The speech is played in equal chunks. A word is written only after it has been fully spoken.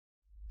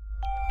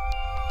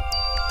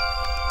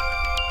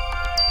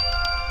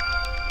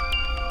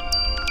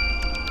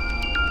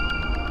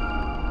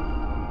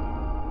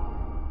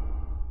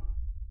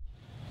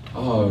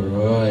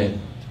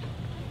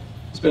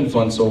been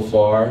fun so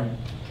far.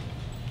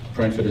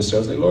 Praying for the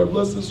service. Like, Lord,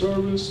 bless the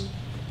service.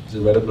 There's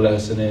a read a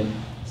blessing in.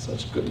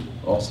 Such good,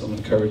 awesome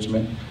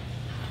encouragement.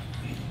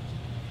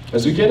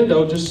 As we get it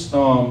out, just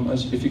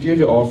if you give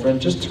your offering,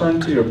 just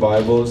turn to your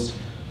Bibles.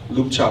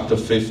 Luke chapter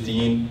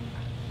 15.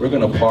 We're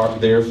going to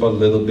park there for a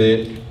little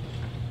bit.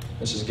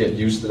 Let's just get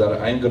used to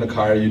that. I ain't going to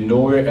carry you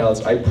nowhere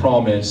else. I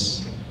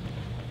promise.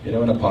 You know,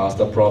 when a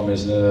pastor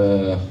promise,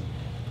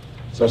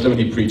 especially when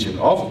he's preaching.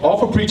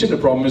 Off of preaching, the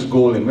problem is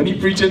golden. When he's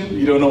preaching,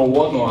 you don't know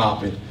what will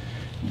happen.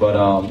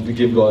 But we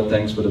give God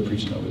thanks for the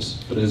preaching of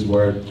his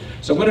word.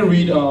 So I'm going to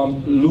read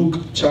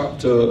Luke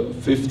chapter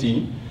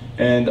 15.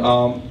 And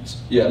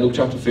Luke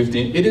chapter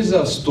 15. It is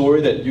a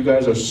story that you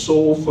guys are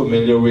so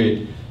familiar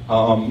with.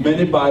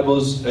 Many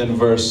Bibles in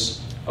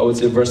verse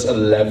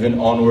 11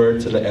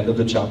 onward to the end of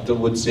the chapter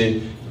would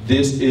say,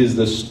 this is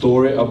the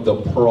story of the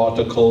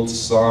prodigal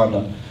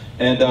son.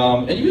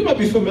 And you might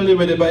be familiar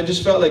with it, but I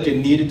just felt like it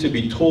needed to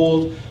be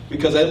told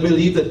because I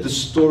believe that the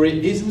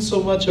story isn't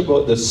so much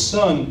about the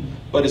son,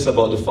 but it's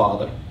about the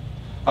father.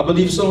 I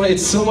believe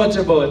it's so much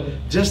about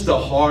just the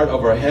heart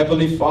of our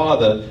Heavenly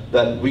Father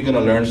that we're going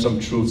to learn some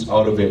truths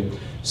out of it.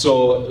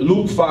 So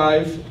Luke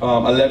 5,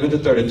 11 to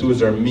 32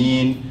 is our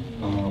main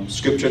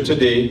scripture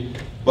today.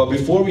 But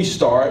before we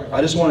start, I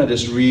just want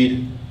to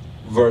read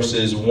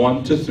verses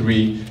 1 to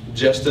 3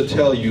 just to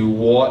tell you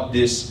what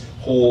this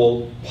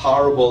whole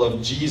parable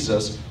of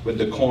Jesus with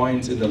the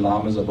coins in the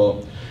lamb is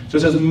about. So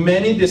it says,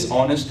 many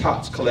dishonest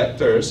tax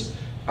collectors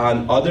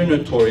and other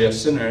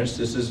notorious sinners,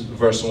 this is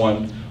verse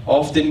 1,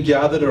 often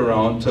gathered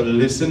around to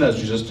listen as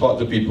Jesus taught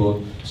the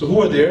people. So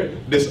who are there?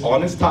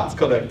 Dishonest tax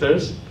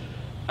collectors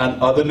and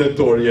other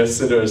notorious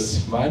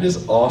sinners. Man, this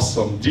is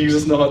awesome.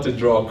 Jesus knows how to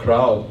draw a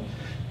crowd.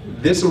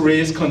 This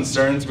raised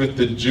concerns with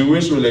the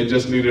Jewish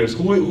religious leaders.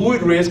 Who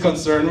it raised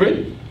concern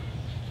with?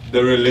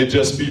 The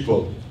religious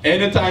people.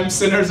 Anytime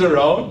sinners are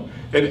around,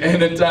 and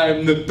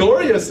anytime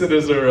notorious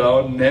sinners are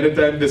around, and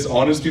anytime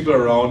dishonest people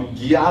are around,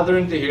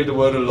 gathering to hear the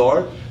word of the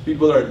Lord,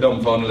 people are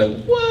dumbfounded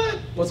like, what?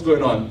 What's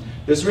going on?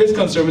 This raised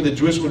concern with the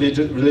Jewish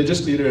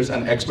religious leaders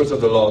and experts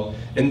of the law.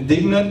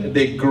 Indignant,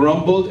 they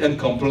grumbled and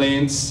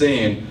complained,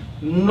 saying,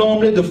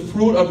 normally the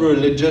fruit of a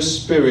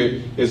religious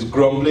spirit is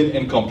grumbling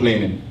and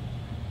complaining.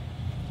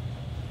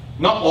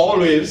 Not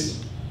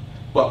always,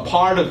 but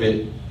part of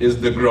it is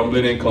the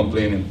grumbling and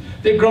complaining.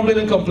 They grumbled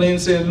and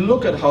complained, saying,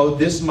 look at how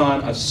this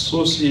man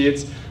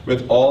associates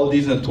with all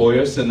these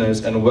notorious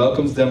sinners and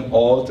welcomes them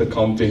all to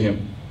come to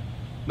him.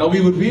 Now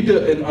we would read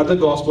in other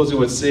Gospels, it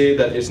would say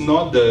that it's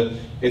not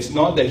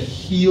the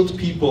healed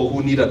people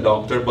who need a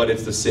doctor, but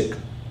it's the sick.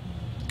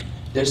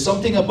 There's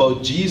something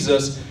about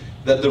Jesus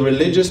that the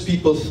religious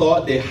people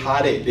thought they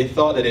had it. They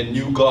thought that they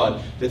knew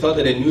God. They thought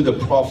that they knew the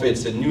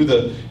prophets and knew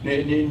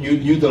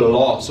the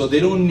law. So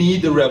they don't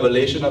need the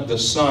revelation of the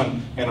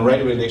Son and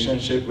right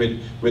relationship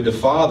with the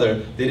Father.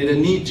 They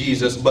didn't need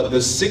Jesus, but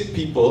the sick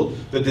people,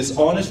 the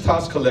dishonest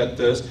tax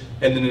collectors,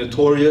 and the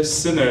notorious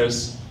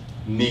sinners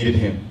needed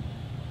him.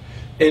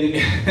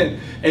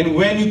 And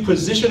when you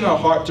position your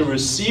heart to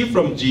receive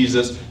from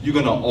Jesus, you're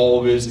going to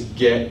always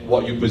get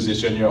what you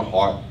position your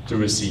heart to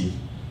receive.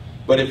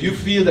 But if you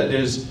feel that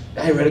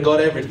I already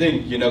got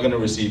everything, you're not going to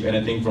receive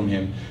anything from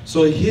him.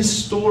 So his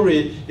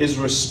story is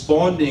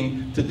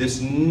responding to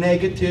this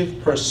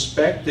negative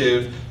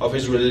perspective of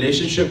his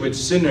relationship with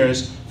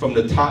sinners from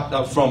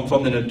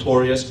the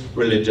notorious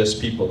religious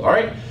people. All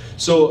right?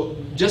 So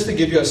just to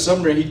give you a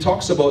summary, he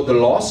talks about the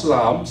lost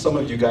lamb. Some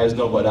of you guys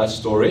know about that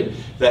story,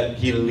 that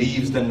he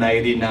leaves the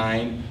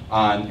 99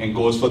 and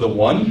goes for the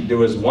one. There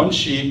was one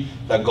sheep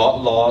that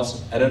got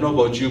lost. I don't know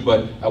about you,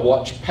 but I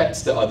watched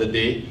Pets the other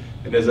day.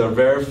 And there's a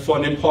very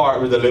funny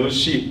part with the little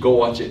sheep. Go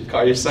watch it.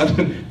 Call your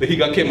son. He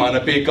came on a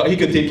pay. He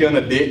could take you on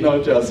a date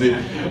now, Chelsea.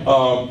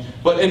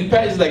 But in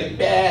Pets, it's like,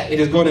 it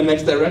is going the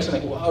next direction.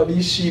 Like, wow,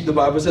 these sheep, the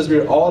Bible says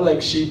we're all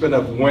like sheep and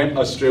have went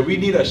astray. We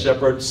need a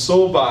shepherd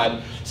so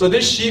bad. So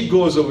this sheep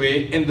goes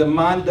away, and the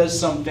man does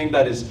something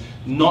that is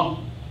not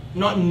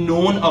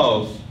known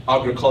of,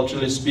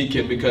 agriculturally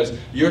speaking, because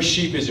your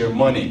sheep is your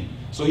money.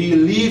 So he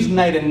leaves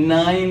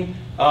 99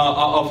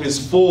 of his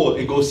fold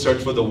and goes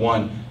search for the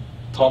one.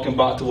 Talking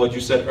back to what you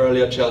said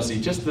earlier, Chelsea,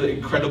 just the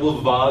incredible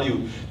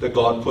value that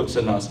God puts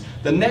in us.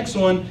 The next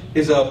one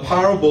is a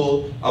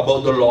parable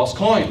about the lost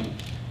coin.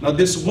 Now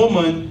this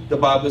woman, the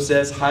Bible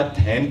says, had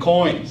 10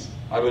 coins.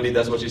 I believe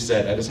that's what she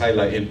said. I just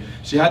highlighted.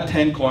 She had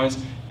 10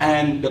 coins,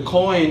 and the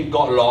coin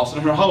got lost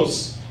in her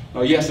house.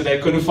 Now yesterday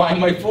I couldn't find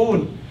my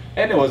phone.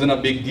 And it wasn't a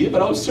big deal,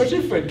 but I was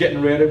searching for it,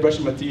 getting ready,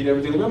 brushing my teeth and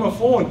everything. Look at my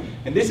phone,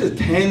 and this is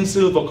 10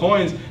 silver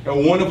coins,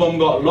 and one of them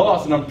got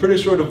lost, and I'm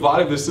pretty sure the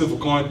value of the silver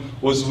coin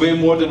was way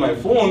more than my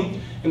phone.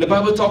 And the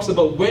Bible talks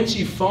about when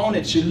she found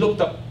it, she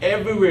looked up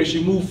everywhere,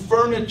 she moved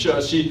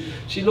furniture, she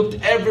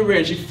looked everywhere,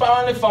 and she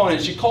finally found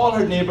it. She called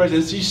her neighbors,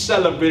 and she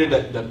celebrated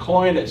that the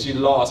coin that she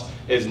lost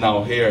is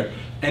now here.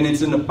 And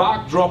it's in the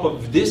backdrop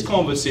of this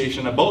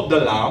conversation about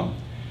the lamb,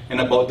 and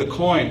about the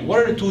coin. What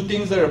are the two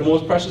things that are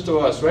most precious to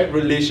us, right?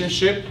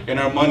 Relationship and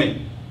our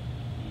money.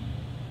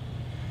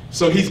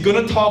 So he's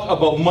going to talk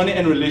about money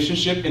and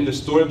relationship in the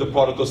story of the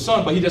prodigal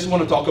son, but he just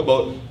want to talk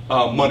about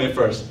money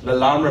first. The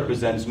lamb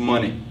represents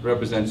money,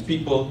 represents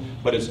people,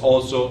 but it's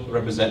also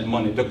represent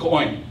money. The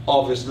coin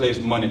obviously is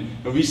money.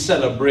 And we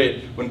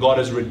celebrate when God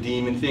is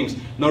redeeming things.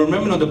 Now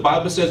remember, the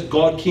Bible says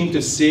God came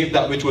to save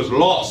that which was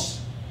lost.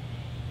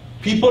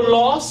 People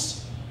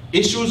lost,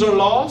 issues are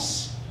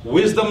lost,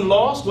 wisdom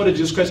lost. What did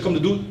Jesus Christ come to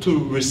do?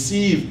 To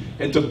receive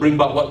and to bring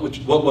back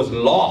what was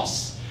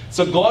lost.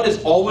 So God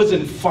is always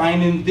in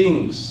finding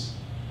things,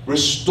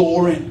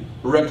 restoring,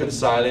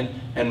 reconciling,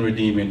 and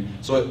redeeming.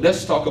 So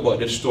let's talk about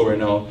this story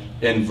now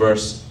in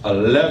verse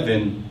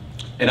 11.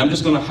 And I'm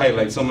just going to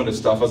highlight some of the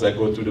stuff as I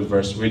go through the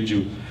verse with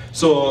you.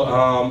 So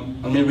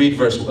let me read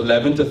verse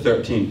 11 to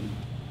 13.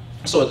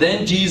 So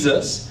then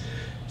Jesus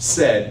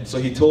said, so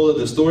he told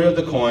the story of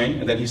the coin,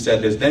 and then he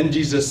said this. Then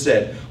Jesus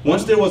said,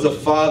 once there was a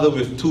father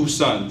with 2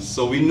 sons.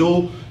 So we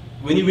know,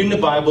 when you read the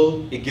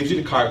Bible, it gives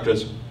you the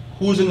characters.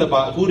 Who's in the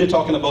Bible? Who they're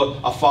talking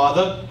about? A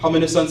father. How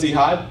many sons he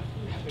had?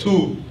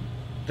 2.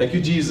 Thank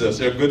you, Jesus.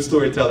 You're a good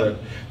storyteller.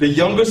 The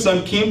younger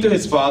son came to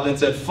his father and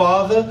said,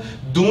 Father,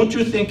 don't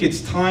you think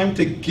it's time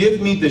to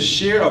give me the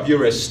share of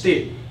your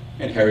estate,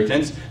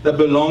 inheritance, that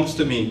belongs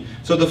to me?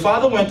 So the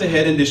father went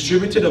ahead and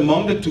distributed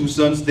among the 2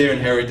 sons their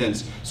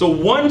inheritance. So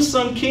 1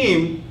 son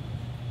came,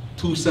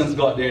 2 sons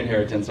got their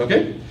inheritance,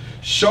 okay?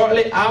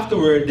 Shortly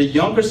afterward, the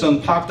younger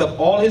son packed up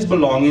all his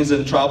belongings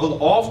and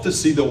traveled off to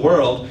see the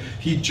world.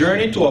 He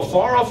journeyed to a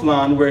far-off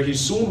land where he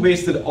soon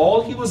wasted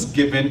all he was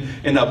given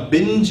in a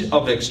binge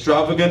of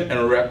extravagant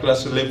and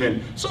reckless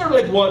living. Sort of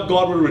like what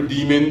God was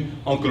redeeming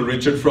Uncle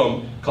Richard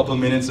from a couple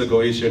minutes ago.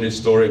 He shared his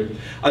story.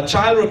 A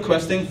child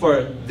requesting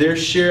for their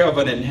share of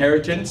an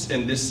inheritance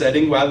in this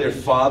setting while their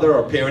father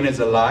or parent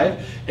is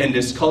alive. In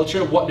this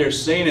culture, what they're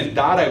saying is,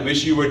 Dad, I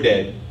wish you were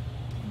dead.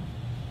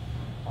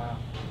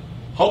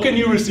 How can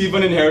you receive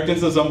an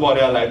inheritance of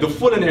somebody alive? The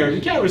full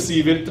inheritance, you can't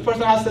receive it. The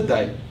person has to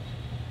die.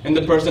 And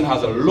the person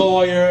has a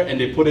lawyer, and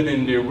they put it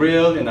in their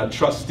will, in a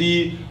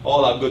trustee,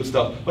 all that good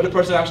stuff. But the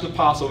person actually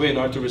passed away in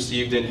order to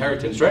receive the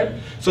inheritance, right?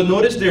 So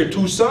notice there are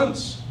 2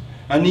 sons.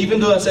 And even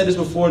though I said this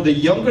before, the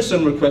younger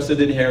son requested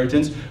the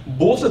inheritance,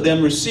 both of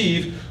them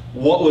received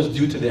what was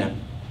due to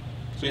them.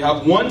 So you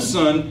have 1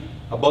 son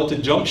about to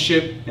jump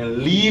ship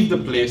and leave the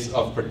place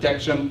of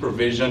protection,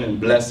 provision, and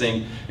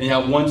blessing. And you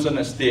have 1 son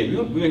that stayed.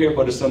 We're going to hear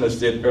about the son that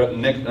stayed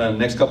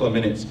next couple of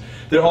minutes.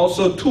 There are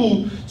also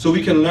 2, so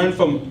we can learn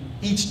from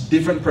each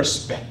different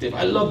perspective.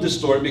 I love this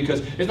story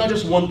because it's not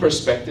just one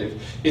perspective.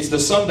 It's the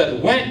son that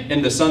went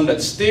and the son that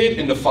stayed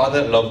and the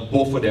father that loved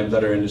both of them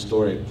that are in the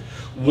story.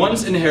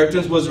 Once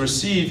inheritance was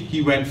received,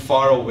 he went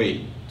far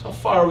away. A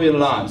faraway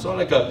land,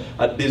 sort of like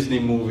a Disney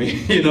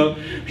movie, you know.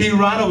 He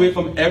ran away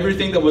from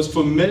everything that was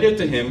familiar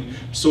to him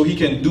so he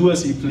can do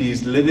as he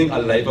pleased, living a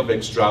life of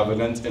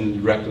extravagance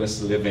and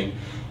reckless living.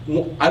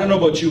 I don't know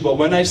about you, but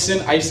when I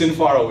sin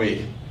far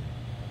away.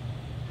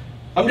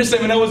 I'm just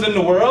saying, when I was in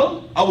the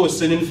world, I was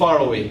sinning far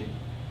away.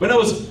 When I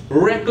was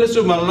reckless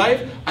with my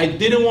life, I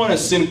didn't want to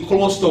sin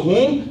close to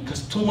home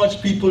because too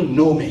much people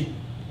know me.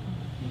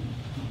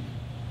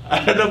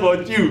 I don't know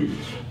about you,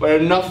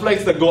 but enough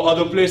likes to go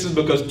other places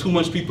because too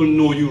much people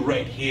know you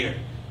right here.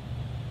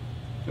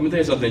 Let me tell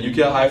you something, you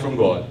can't hide from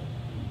God.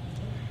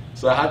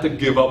 So I had to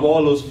give up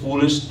all those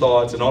foolish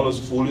thoughts and all those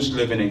foolish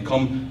living and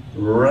come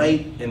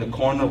right in the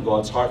corner of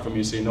God's heart for me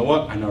and say, you know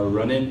what, I'm not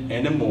running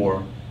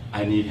anymore.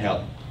 I need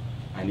help.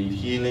 I need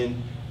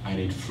healing. I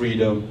need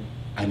freedom.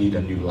 I need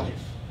a new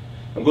life.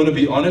 I'm going to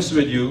be honest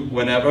with you,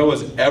 whenever I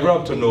was ever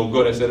up to no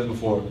good, I said it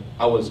before,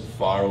 I was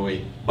far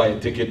away by a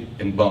ticket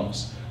in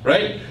bumps.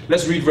 Right?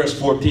 Let's read verse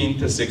 14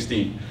 to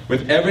 16.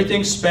 With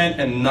everything spent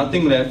and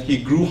nothing left, he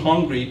grew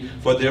hungry,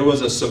 for there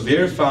was a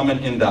severe famine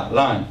in that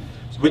land.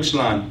 Which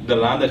land? The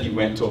land that he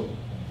went to.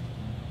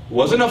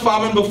 Wasn't a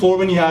famine before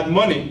when he had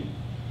money.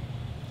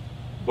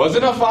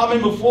 Wasn't a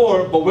famine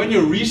before, but when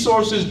your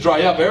resources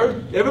dry up,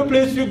 every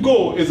place you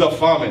go is a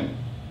famine.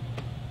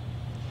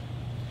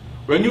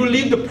 When you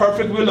leave the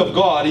perfect will of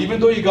God, even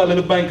though you got a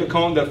little bank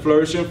account that's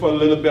flourishing for a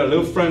little bit, a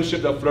little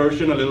friendship that's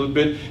flourishing a little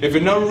bit, if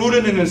you're not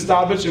rooted and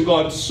established in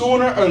God,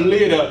 sooner or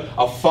later,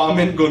 a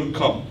famine going to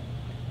come.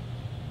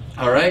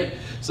 Alright?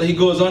 So he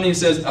goes on, he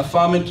says, a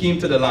famine came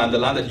to the land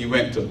that he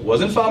went to. It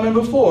wasn't famine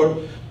before,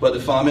 but the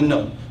famine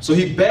now. So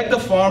he begged the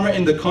farmer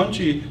in the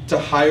country to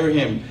hire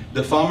him.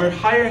 The farmer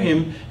hired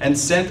him and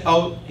sent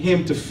out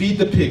him to feed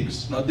the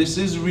pigs. Now this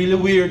is really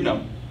weird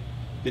now.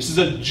 This is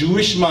a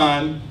Jewish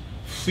man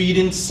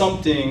feeding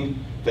something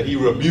that he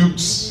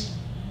rebukes,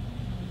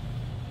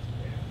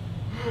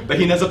 that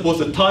he's not supposed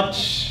to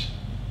touch.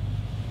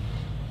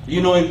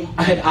 You know, in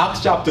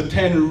Acts chapter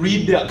 10,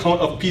 read the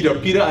account of Peter.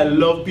 Peter, I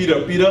love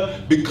Peter.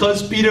 Peter,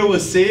 because Peter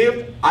was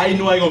saved, I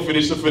know I'm going to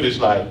finish the finish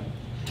line.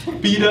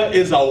 Peter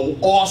is an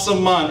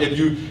awesome man if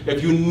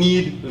you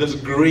need this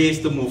grace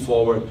to move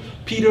forward.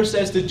 Peter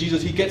says to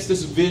Jesus, he gets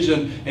this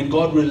vision and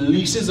God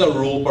releases a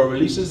rope or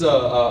releases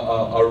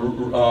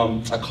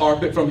a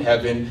carpet from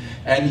heaven,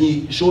 and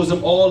he shows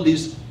him all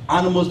these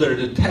animals that are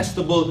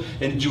detestable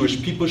and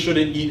Jewish people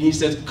shouldn't eat. And he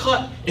says,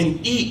 cut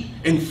and eat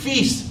and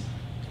feast.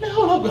 Now,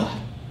 hold up,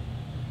 God.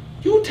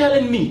 You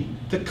telling me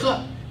to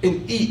cut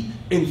and eat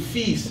and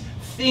feast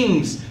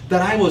things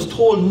that I was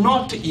told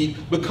not to eat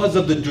because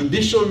of the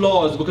judicial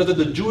laws, because of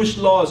the Jewish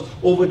laws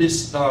over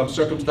these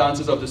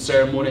circumstances of the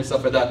ceremony and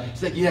stuff like that.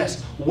 It's like,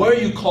 yes, why are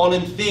you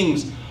calling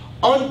things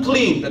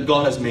unclean that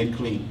God has made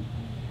clean?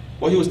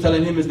 What he was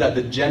telling him is that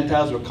the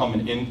Gentiles were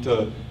coming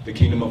into the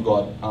kingdom of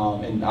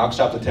God. In Acts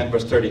chapter 10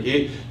 verse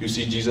 38, you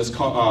see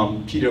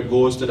Peter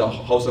goes to the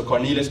house of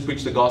Cornelius,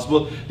 preach the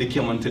gospel. They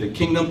came into the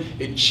kingdom.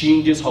 It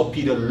changes how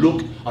Peter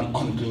looked on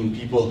unclean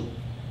people.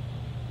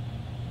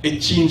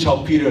 It changed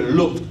how Peter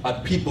looked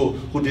at people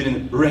who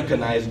didn't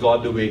recognize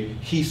God the way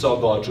he saw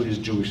God through his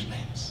Jewish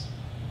lens.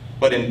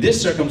 But in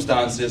these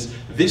circumstances,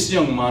 this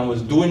young man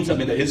was doing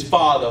something that his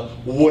father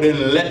wouldn't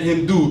let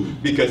him do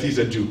because he's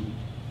a Jew.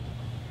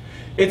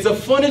 It's a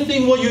funny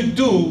thing what you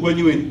do when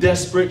you're in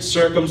desperate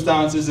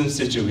circumstances and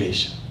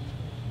situations.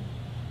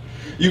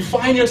 You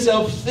find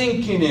yourself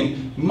thinking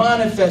and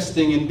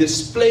manifesting and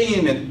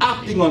displaying and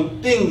acting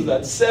on things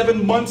that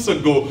 7 months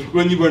ago,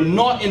 when you were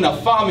not in a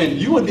famine,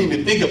 you wouldn't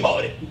even think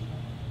about it.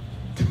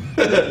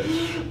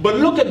 But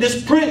look at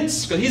this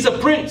prince, because he's a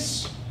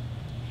prince,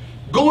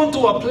 going to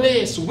a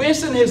place,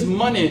 wasting his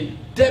money,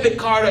 debit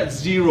card at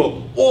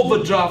zero,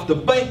 overdraft, the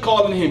bank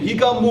calling him, he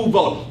got moved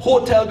out,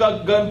 hotel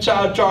got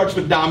charged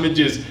for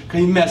damages because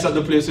he messed up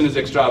the place in his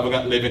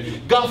extravagant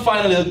living, got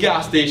find a little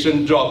gas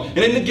station job, and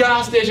in the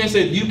gas station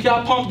said, you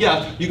can't pump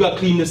gas, you got to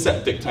clean the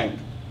septic tank.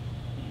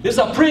 This is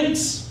a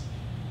prince.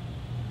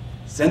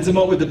 Sends him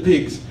out with the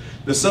pigs.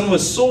 The son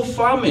was so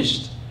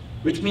famished,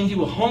 which means he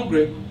was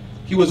hungry,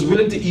 he was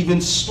willing to even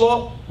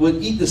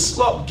eat the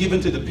slop given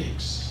to the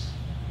pigs.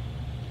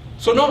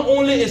 So not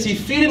only is he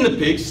feeding the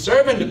pigs,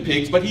 serving the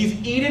pigs, but he's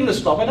eating the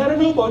slop. And I don't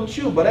know about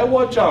you, but I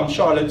watch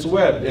Charlotte's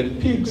Web,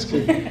 and pigs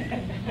could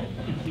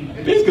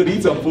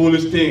eat some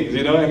foolish things,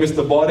 you know. And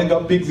Mr. Borden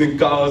got pigs and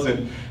cows,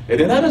 and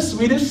they're not the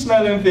sweetest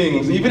smelling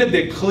things, even if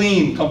they're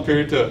clean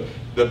compared to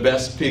the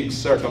best pig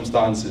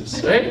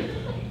circumstances, right?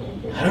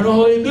 I don't know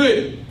how they do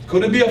it.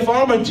 Couldn't be a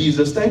farmer,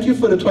 Jesus. Thank you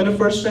for the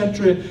 21st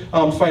century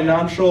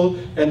financial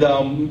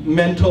and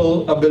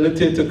mental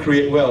ability to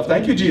create wealth.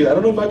 Thank you, Jesus. I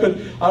don't know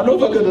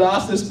if I could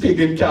last this pig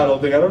and cattle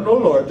thing. I don't know,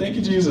 Lord. Thank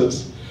you,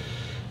 Jesus.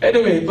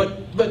 Anyway,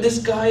 but this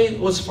guy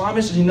was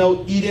famished and he's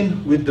now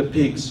eating with the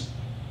pigs.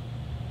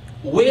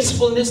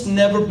 Wastefulness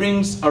never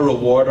brings a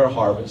reward or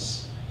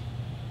harvest.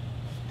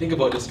 Think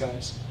about this,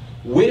 guys.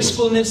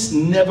 Wastefulness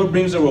never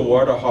brings a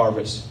reward or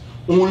harvest.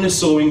 Only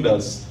sowing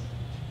does.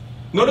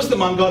 Notice the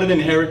man got an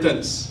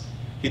inheritance.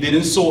 He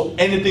didn't sow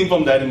anything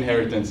from that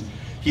inheritance.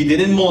 He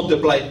didn't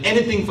multiply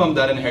anything from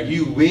that inheritance.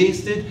 He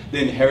wasted the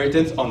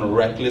inheritance on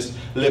reckless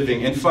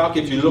living. In fact,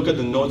 if you look at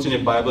the notes in the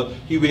Bible,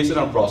 he wasted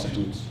on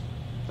prostitutes.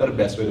 That's the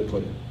best way to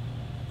put it.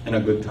 And a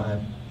good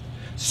time.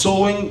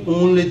 Sowing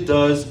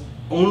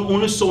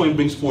only sowing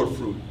brings forth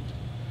fruit.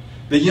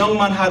 The young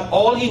man had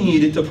all he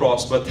needed to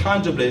prosper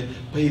tangibly,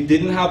 but he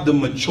didn't have the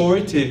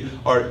maturity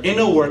or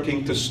inner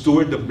working to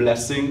steward the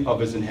blessing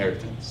of his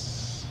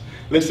inheritance.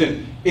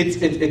 Listen,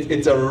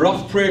 it's a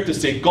rough prayer to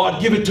say,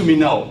 God, give it to me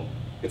now.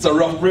 It's a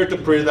rough prayer to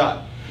pray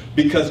that.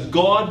 Because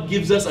God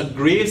gives us a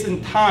grace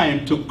and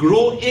time to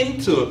grow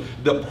into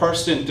the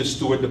person to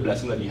steward the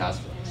blessing that he has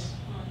for us.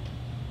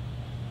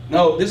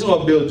 Now, this is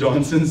what Bill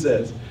Johnson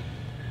says.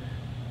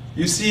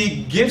 You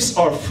see, gifts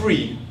are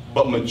free,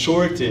 but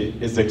maturity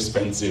is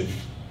expensive.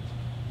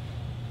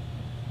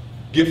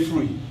 Gift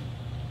free.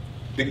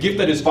 The gift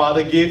that his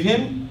father gave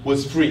him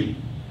was free.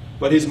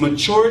 But his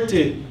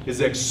maturity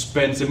is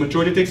expensive.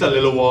 Maturity takes a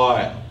little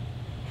while.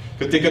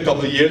 Could take a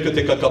couple of years, could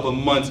take a couple of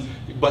months.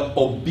 But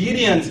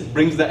obedience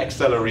brings the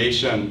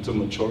acceleration to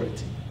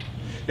maturity.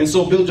 And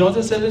so Bill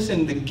Johnson said,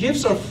 listen, the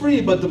gifts are free,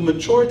 but the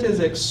maturity is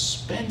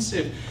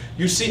expensive.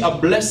 You see, a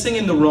blessing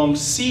in the wrong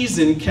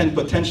season can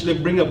potentially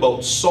bring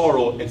about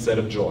sorrow instead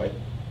of joy.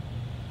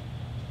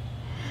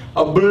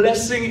 A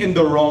blessing in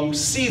the wrong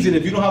season,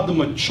 if you don't have the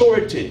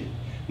maturity.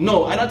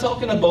 No, I'm not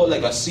talking about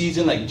like a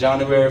season like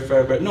January,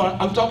 February. No,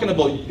 I'm talking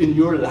about in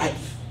your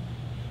life.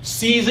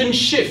 Season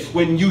shift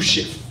when you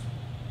shift.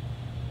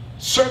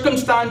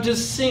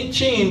 Circumstances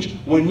change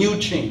when you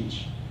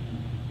change.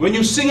 When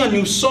you sing a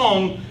new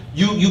song,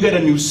 you get a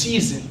new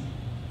season.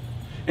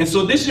 And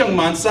so this young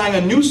man sang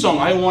a new song.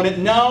 I want it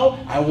now.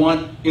 I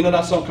want, you know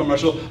that song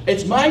commercial?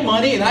 It's my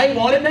money and I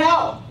want it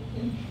now.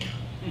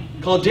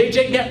 Called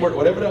JJ Network,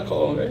 whatever they're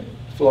called, right?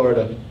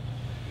 Florida.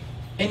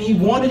 And he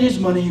wanted his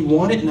money, he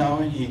wanted it now,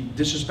 and he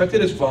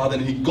disrespected his father,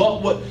 and he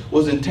got what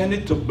was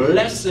intended to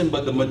bless him,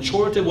 but the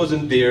maturity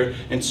wasn't there,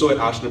 and so it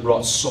actually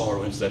brought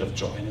sorrow instead of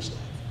joy in his life.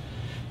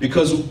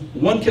 Because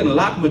one can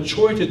lack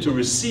maturity to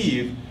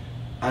receive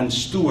and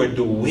steward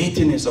the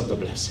weightiness of the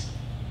blessing.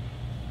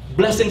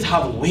 Blessings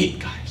have weight,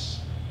 guys.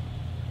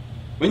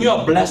 When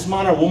you're a blessed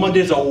man or woman,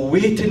 there's a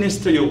weightiness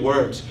to your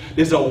words.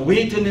 There's a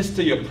weightiness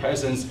to your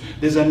presence.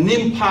 There's an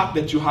impact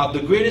that you have.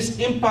 The greatest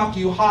impact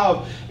you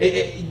have,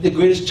 the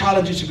greatest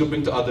challenges you can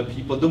bring to other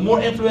people. The more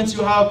influence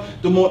you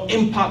have, the more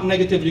impact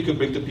negatively you can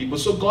bring to people.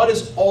 So God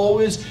is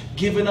always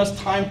giving us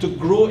time to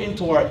grow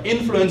into our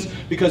influence,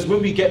 because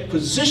when we get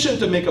positioned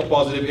to make a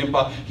positive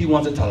impact, He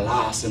wants it to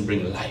last and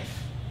bring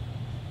life.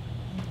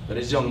 But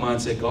this young man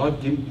said,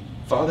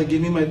 Father,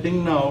 give me my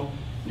thing now.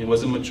 And he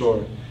wasn't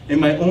mature. In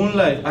my own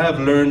life, I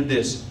have learned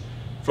this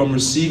from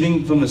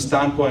receiving from the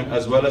standpoint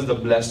as well as the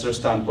blesser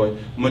standpoint.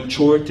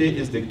 Maturity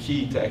is the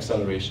key to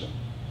acceleration.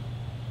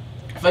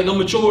 If I can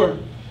mature,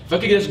 if I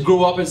can just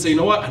grow up and say, you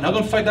know what, I'm not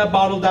going to fight that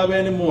battle that way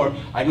anymore.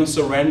 I'm going to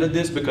surrender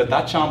this because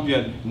that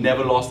champion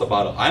never lost the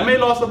battle. I may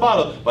lost the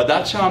battle, but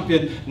that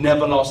champion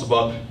never lost the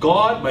battle.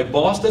 God, my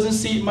boss doesn't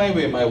see it my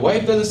way. My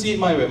wife doesn't see it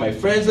my way. My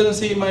friends doesn't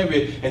see it my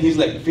way. And He's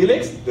like,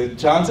 Felix, the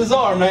chances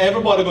are not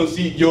everybody going to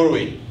see it your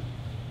way.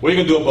 What are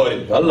you going to do about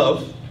it? You got to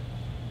love.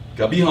 You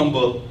got to be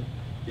humble.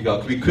 You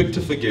got to be quick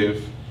to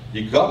forgive.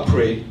 You got to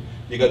pray.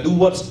 You got to do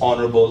what's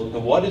honorable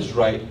and what is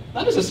right.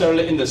 Not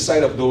necessarily in the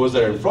sight of those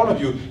that are in front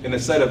of you, in the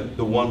sight of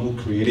the one who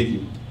created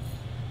you.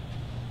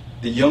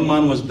 The young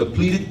man was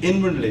depleted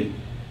inwardly.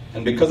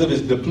 And because of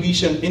his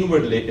depletion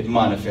inwardly, it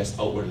manifests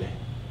outwardly.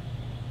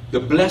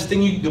 The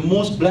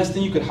most blessed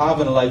thing you could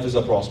have in life is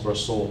a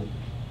prosperous soul.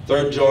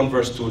 3 John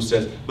verse 2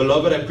 says,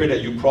 Beloved, I pray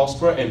that you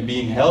prosper and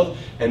be in health,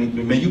 and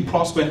may you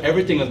prosper in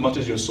everything as much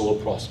as your soul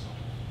prospers.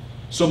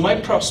 So my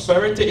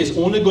prosperity is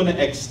only going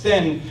to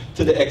extend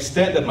to the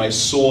extent that my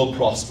soul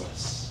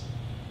prospers.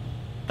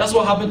 That's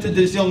what happened to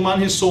this young man.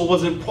 His soul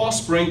wasn't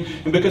prospering,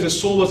 and because his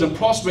soul wasn't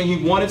prospering,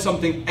 he wanted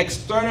something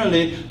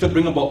externally to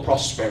bring about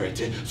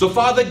prosperity. So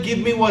Father, give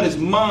me what is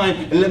mine,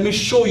 and let me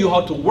show you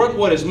how to work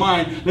what is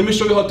mine. Let me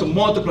show you how to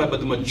multiply. But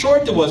the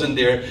maturity wasn't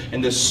there,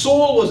 and the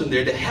soul wasn't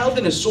there. The health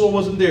in his soul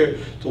wasn't there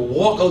to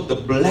walk out the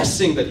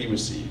blessing that he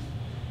received.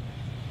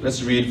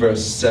 Let's read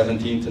verse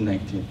 17 to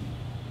 19.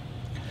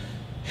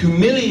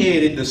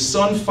 Humiliated, the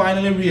son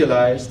finally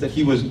realized that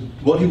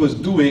what he was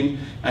doing,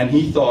 and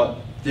he thought,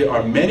 there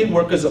are many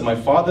workers at my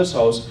father's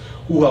house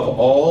who have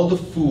all the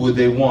food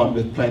they want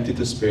with plenty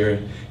to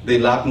spare. They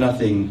lack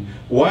nothing.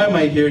 Why am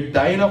I here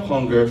dying of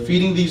hunger,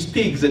 feeding these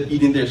pigs and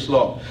eating their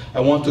slop? I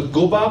want to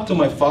go back to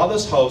my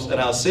father's house,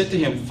 and I'll say to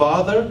him,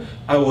 Father,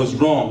 I was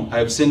wrong. I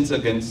have sinned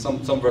against,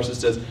 some verses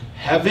says,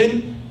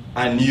 heaven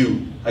and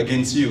you,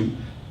 against you.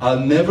 I'll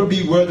never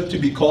be worthy to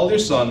be called your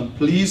son.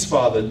 Please,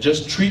 Father,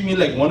 just treat me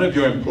like one of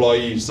your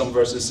employees. Some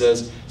verses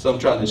says, some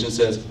translation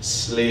says,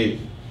 slave.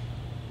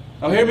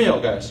 Now hear me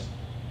out, guys.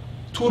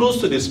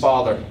 Kudos to this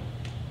father.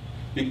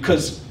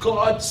 Because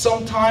God,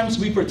 sometimes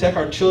we protect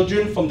our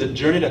children from the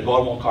journey that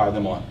God won't carry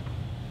them on.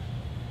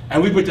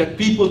 And we protect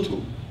people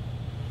too.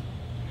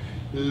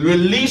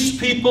 Release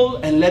people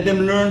and let them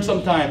learn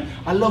sometime.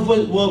 I love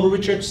what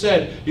Richard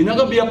said. You're not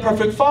going to be a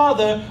perfect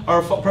father or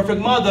a perfect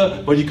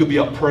mother, but you could be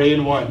a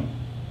praying one.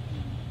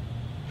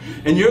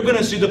 And you're going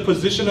to see the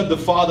position of the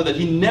father, that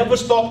he never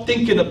stopped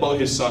thinking about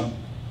his son.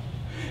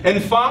 In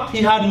fact,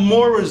 he had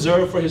more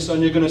reserve for his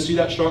son. You're going to see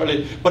that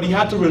shortly. But he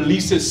had to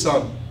release his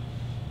son.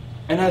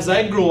 And as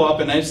I grow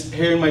up and I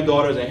hear my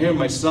daughters and hear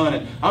my son,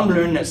 and I'm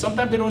learning that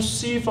sometimes they don't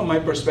see from my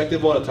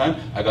perspective all the time.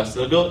 I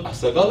still got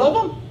to love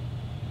them.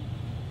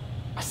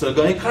 I still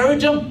got to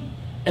encourage them.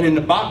 And in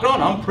the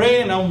background, I'm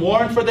praying, I'm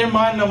warring for their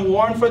mind, I'm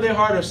warring for their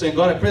heart. I'm saying,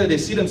 God, I pray that they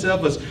see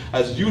themselves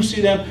as you see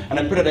them, and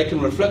I pray that I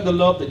can reflect the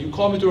love that you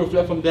call me to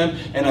reflect from them.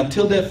 And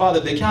until their Father,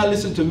 they can't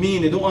listen to me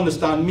and they don't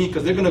understand me,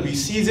 because they're going to be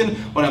seasoned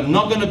when I'm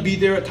not going to be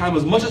there at time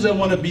as much as I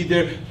want to be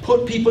there.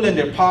 Put people in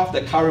their path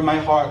that carry my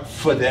heart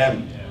for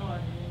them.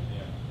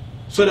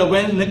 So that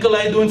when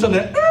Nikolai doing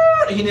something,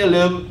 he need a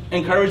little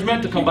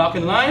encouragement to come back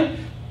in line.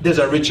 There's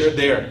a Richard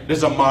there.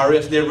 There's a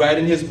Marius there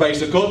riding his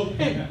bicycle.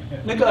 Hey,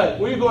 Nikolai,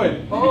 where are you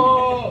going?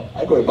 Oh,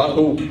 I'm going back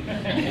home.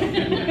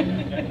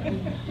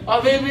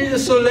 Or maybe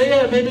there's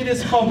Soleil, maybe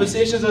there's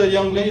conversations with a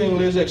young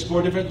ladies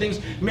explore different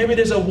things. Maybe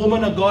there's a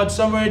woman of God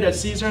somewhere that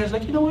sees her and is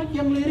like, you know what,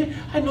 young lady,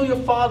 I know your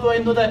father, I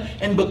know that.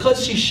 And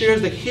because she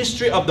shares the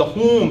history of the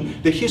home,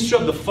 the history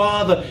of the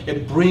father,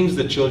 it brings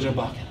the children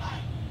back in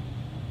line.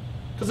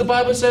 Because the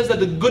Bible says that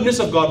the goodness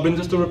of God brings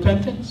us to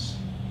repentance.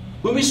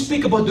 When we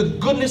speak about the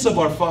goodness of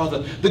our Father,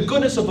 the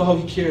goodness of how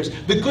He cares,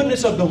 the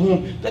goodness of the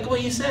home, like what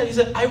He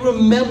said, I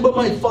remember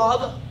my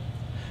Father.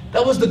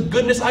 That was the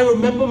goodness. I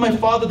remember my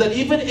Father, that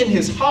even in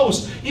His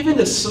house, even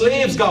the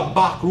slaves got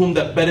back room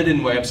that better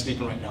than where I'm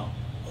sleeping right now.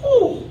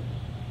 Ooh.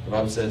 The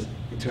Bible says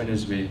He turned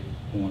His way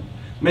on.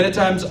 Many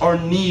times our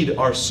need,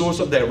 our source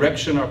of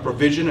direction, our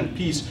provision and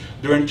peace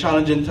during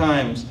challenging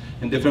times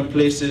in different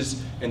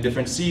places, in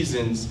different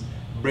seasons,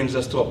 brings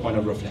us to a point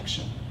of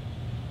reflection.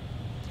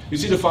 You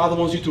see, the Father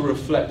wants you to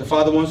reflect. The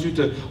Father wants you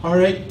to, all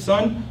right,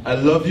 son, I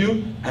love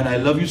you, and I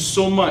love you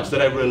so much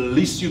that I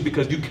release you,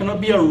 because you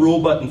cannot be a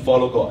robot and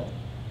follow God.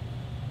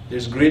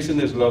 There's grace and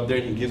there's love there.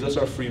 He gives us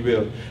our free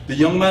will. The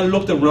young man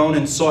looked around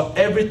and saw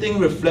everything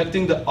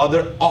reflecting the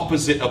other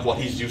opposite of what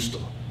he's used to.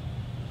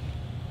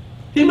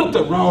 He looked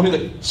around, he's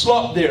like,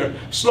 slop there,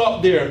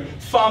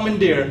 famine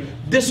there,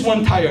 this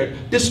one tired,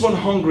 this one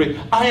hungry,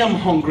 I am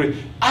hungry.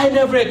 I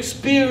never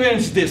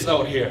experienced this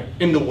out here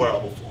in the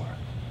world before.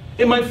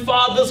 In my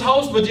Father's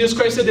house, but Jesus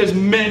Christ said there's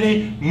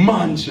many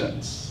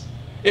mansions.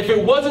 If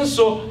it wasn't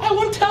so, I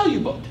won't tell you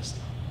about this.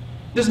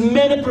 There's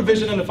many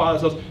provision in the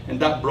Father's house, and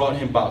that brought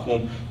him back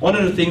home. One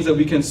of the things that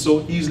we can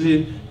so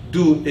easily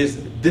do is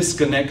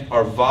disconnect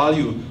our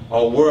value,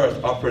 our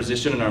worth, our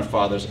position in our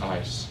Father's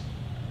eyes.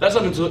 That's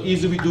something so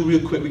easy we do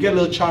real quick. We get a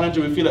little challenge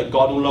and we feel like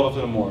God don't love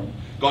us anymore.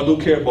 God don't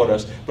care about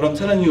us. But I'm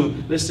telling you,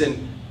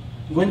 listen,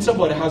 when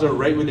somebody has a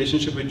right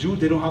relationship with you,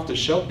 they don't have to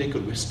shout, they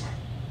could whisper.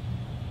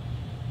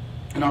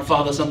 And our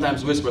Father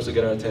sometimes whispers to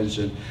get our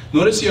attention.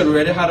 Notice he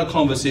already had a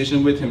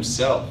conversation with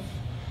himself.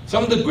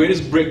 Some of the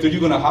greatest breakthrough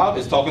you're going to have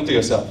is talking to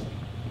yourself.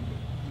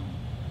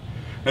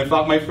 In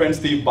fact, my friend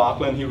Steve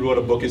Bachland, he wrote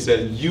a book. He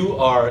said, you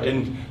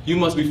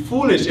must be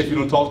foolish if you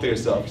don't talk to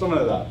yourself. Something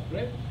like that,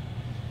 right?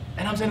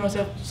 And I'm saying to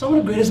myself, some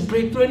of the greatest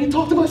breakthrough, I need to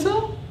talk to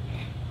myself.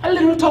 I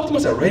literally talk to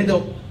myself, right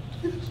now.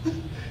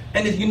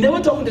 And if you never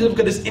talk to yourself,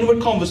 because this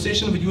inward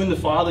conversation with you and the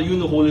Father, you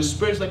and the Holy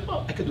Spirit, it's like,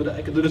 oh, I could do that,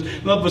 I could do this.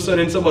 And all of a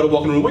sudden, somebody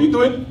walking in the room, what are you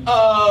doing?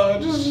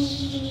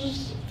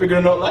 Just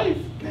figuring out life.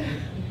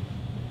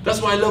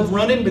 That's why I love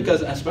running,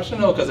 because, especially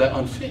now, because I'm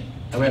unfit.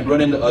 I went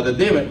running the other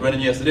day, I went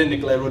running yesterday,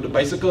 Nikolai rode the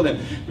bicycle, and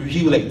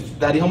he was like,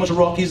 Daddy, how much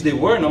Rockies they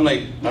were? And I'm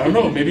like, I don't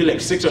know, maybe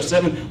like 6 or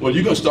 7. Well,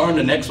 you're going to start in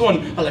the next one.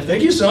 I'm like,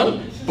 thank you,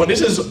 son. But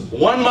this is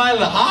 1.5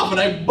 miles, and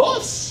I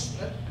bust.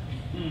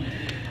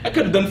 I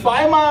could have done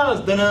 5 miles.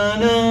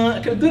 Da-na-na.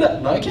 I could have done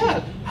that. No, I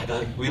can't. I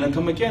got to wheel and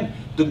come again.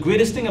 The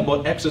greatest thing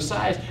about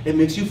exercise, it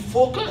makes you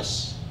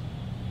focus.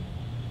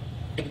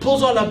 It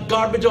pulls all that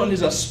garbage out, and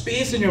there's a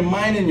space in your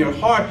mind and your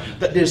heart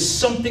that there's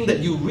something that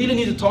you really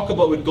need to talk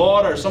about with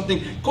God or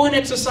something. Go and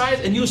exercise,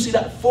 and you'll see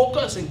that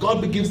focus, and God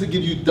begins to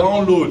give you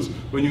downloads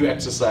when you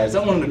exercise.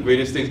 That's one of the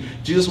greatest things.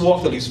 Jesus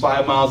walked at least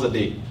 5 miles a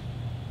day.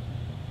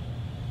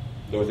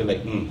 Dorothy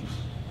like,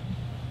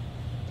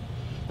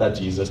 that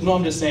Jesus. No,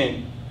 I'm just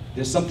saying,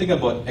 there's something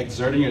about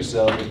exerting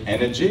yourself with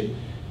energy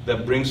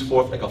that brings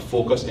forth like a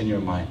focus in your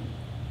mind.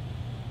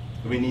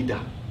 We need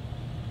that.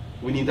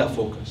 We need that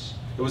focus.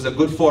 It was a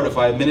good 4 to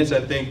 5 minutes, I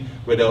think,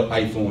 without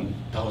iPhone.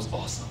 That was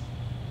awesome.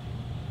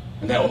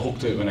 And then I was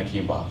hooked to it when I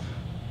came back.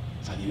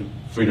 So I needed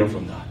freedom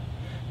from that.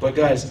 But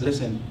guys,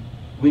 listen,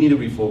 we need to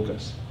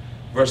refocus.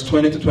 Verse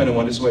 20 to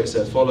 21, this is what it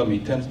says. Follow me,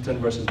 10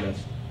 verses left.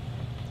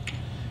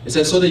 It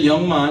says, so the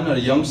young man, or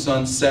the young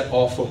son, set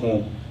off for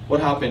home. What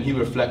happened? He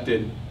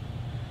reflected.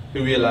 He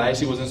realized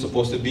he wasn't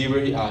supposed to be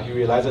where he are. He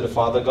realized that the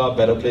Father got a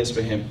better place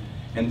for him.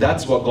 And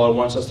that's what God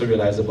wants us to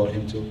realize about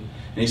him too.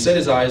 And he set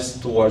his eyes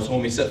towards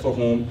home. He set for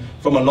home.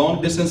 From a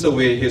long distance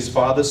away, his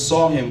father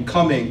saw him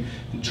coming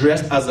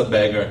dressed as a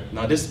beggar.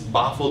 Now this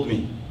baffled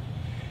me.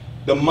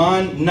 The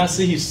man not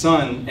see his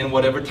son in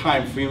whatever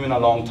time frame in a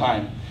long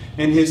time.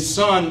 And his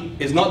son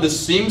is not the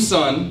same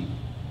son,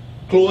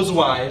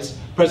 clothes-wise,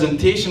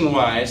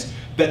 presentation-wise,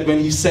 that when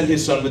he sent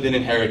his son with an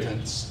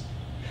inheritance.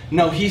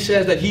 Now he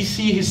says that he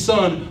see his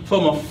son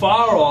from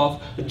afar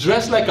off,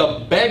 dressed like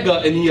a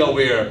beggar, and he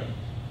aware,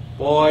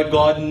 boy,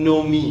 God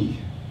know me.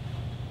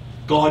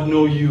 God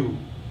know you.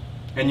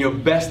 And your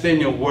best day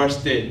and your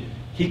worst day,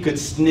 he could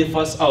sniff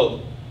us out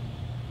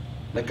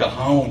like a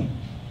hound.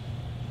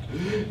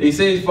 He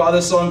says his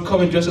father saw him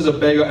coming dressed as a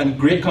beggar, and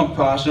great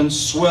compassion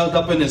swelled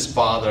up in his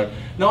father.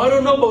 Now I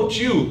don't know about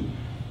you,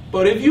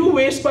 but if you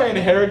waste my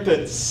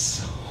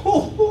inheritance,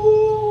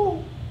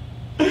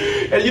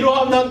 and you don't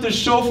have nothing to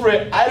show for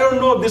it, I don't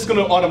know if this is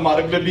going to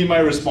automatically be my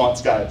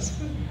response, guys.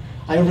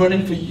 I'm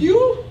running for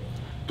you?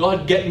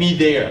 God, get me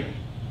there.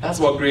 That's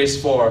what grace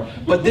is for.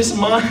 But this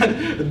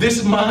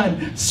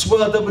man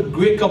swelled up with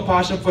great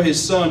compassion for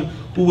his son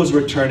who was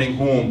returning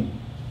home.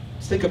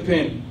 Let's take a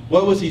pen.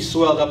 What was he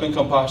swelled up in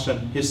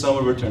compassion? His son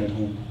was returning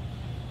home.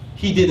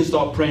 He didn't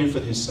stop praying for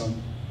his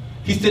son.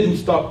 He didn't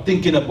stop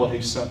thinking about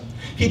his son.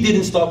 He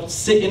didn't stop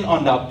sitting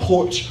on that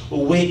porch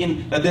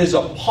waiting that there's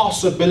a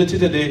possibility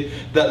today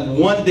that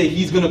one day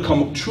he's going to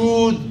come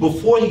through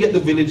before he gets the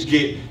village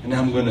gate, and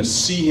I'm going to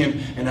see him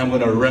and I'm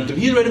going to run to him.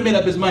 He's already made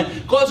up his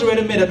mind. God's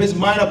already made up his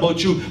mind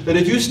about you, that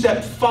if you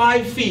step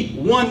 5 feet,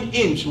 1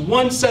 inch,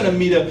 1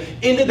 centimeter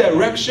in the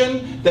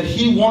direction that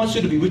he wants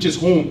you to be, which is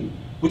home,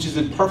 which is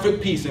in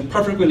perfect peace, in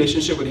perfect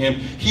relationship with him,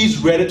 he's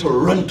ready to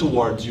run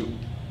towards you.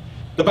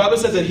 The Bible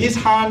says that his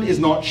hand is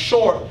not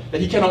short,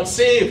 that he cannot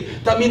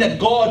save. That means that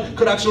God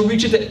could actually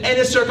reach into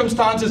any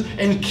circumstances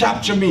and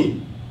capture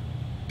me.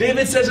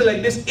 David says it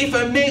like this, if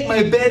I make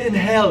my bed in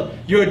hell,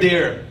 you're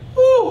there.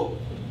 Woo!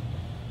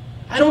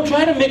 I don't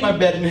try to make my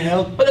bed in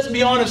hell, but let's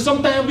be honest,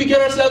 sometimes we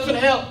get ourselves in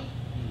hell.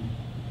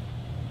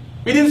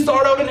 We didn't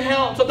start out in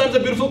hell. Sometimes a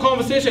beautiful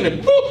conversation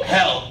and boop,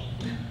 hell.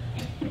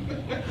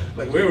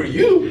 Like, where were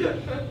you?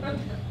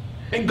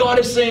 And God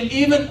is saying,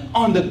 even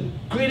on the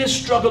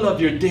greatest struggle of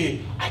your day,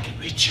 I can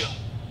reach you.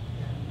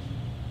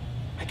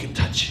 I can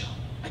touch you.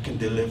 I can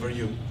deliver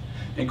you.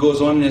 And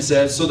goes on and it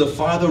says, so the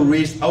father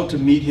raced out to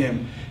meet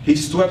him He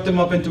swept him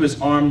up into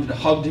his arms,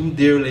 hugged him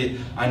dearly,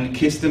 and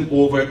kissed him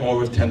over and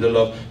over with tender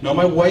love. Now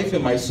my wife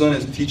and my son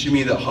is teaching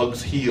me that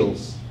hugs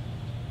heals.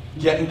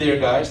 Getting there,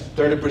 guys,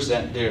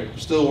 30% there.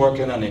 Still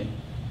working on it.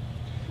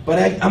 But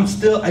I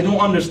don't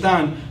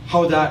understand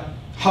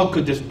how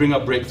could this bring a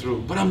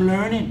breakthrough? But I'm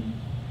learning.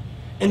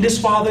 And this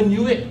father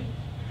knew it.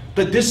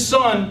 That this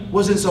son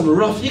was in some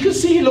rough. You can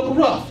see he looked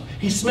rough.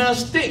 He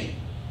smells stink.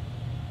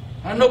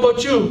 I don't know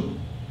about you.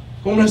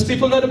 Homeless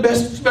people are the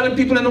best smelling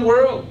people in the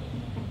world.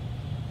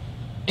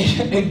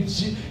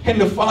 And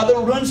the father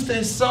runs to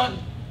his son,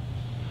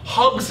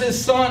 hugs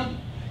his son,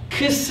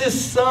 kisses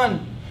his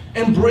son,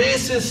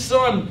 embraces his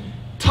son,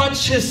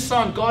 touch his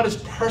son. God is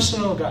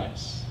personal,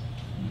 guys.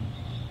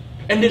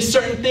 And there's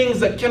certain things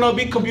that cannot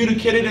be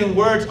communicated in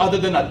words other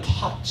than a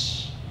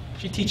touch.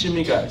 She's teaching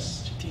me,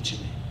 guys. She's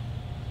teaching me.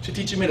 She's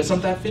teaching me that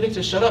sometimes Felix,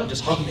 just shut up,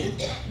 just hug me.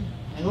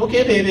 I'm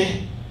okay,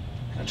 baby.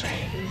 I'll try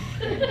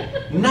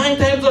it. 9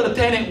 times out of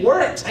 10 it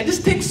works. I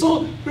just think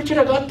so, Richard,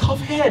 I got a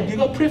tough head. You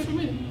gotta pray for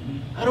me.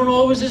 I don't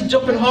always just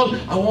jump and hug.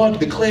 I want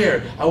to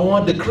declare. I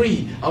want to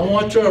decree. I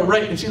want to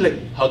write. And she's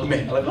like, hug me.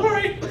 I'm like, all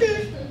right,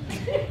 okay.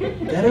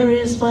 Better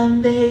is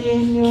one day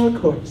in your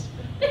course.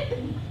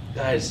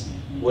 Guys,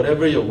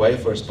 whatever your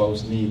wife or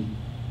spouse need,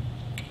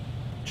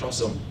 trust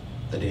them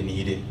that they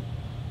need it.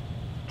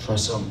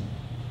 Trust them.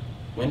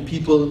 When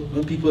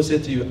people say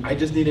to you, I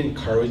just need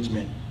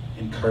encouragement,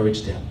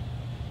 encourage them.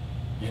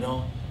 You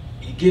know,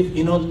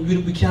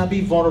 we can't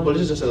be vulnerable.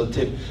 This is just a little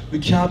tip. We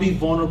can't be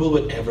vulnerable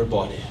with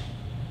everybody.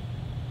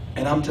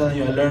 And I'm telling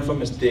you, I learned from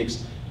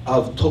mistakes.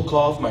 I've took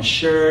off my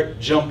shirt,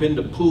 jumped in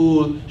the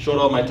pool, showed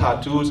all my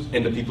tattoos,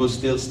 and the people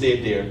still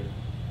stayed there.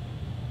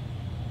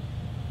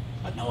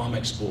 But now I'm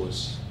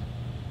exposed.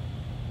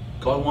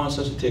 God wants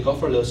us to take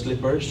off our little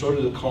slippers, show a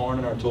little corn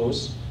on our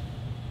toes.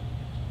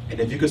 And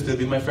if you could still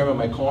be my friend with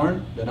my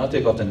corn, then I'll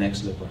take off the next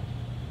slipper.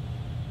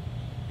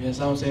 You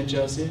understand what I'm saying,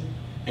 Chelsea?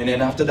 And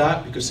then after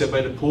that, we could sit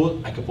by the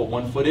pool, I could put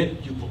one foot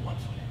in, you put one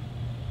foot in.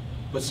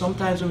 But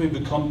sometimes when we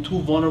become too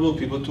vulnerable,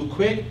 people too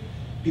quick,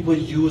 people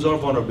use our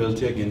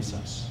vulnerability against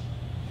us.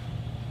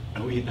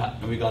 And we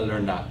gotta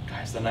learn that,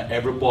 guys, that not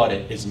everybody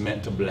is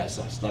meant to bless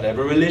us. Not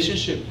every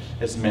relationship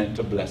is meant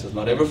to bless us.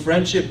 Not every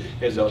friendship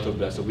is out to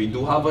bless us. We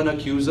do have an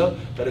accuser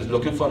that is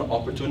looking for an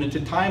opportunity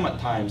time at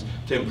times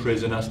to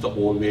imprison us to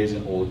old ways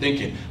and old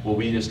thinking. Well,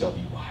 we just gotta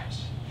be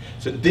wise.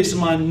 So this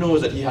man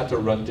knows that he had to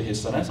run to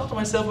his son. I thought to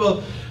myself,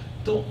 well,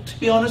 to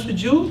be honest with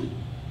you,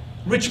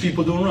 rich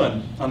people don't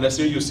run unless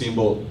you're Usain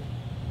Bolt.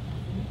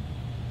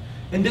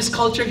 In this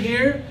culture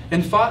here,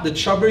 in fact, the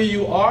chubbier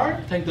you are,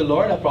 thank the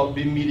Lord, I'll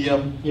probably be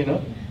medium,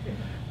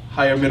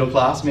 higher middle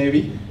class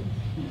maybe.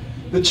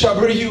 The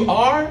chubbier you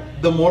are,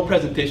 the more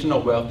presentation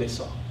of wealth they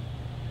saw.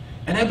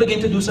 And I began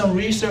to do some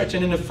research,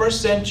 and in the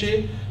first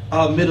century,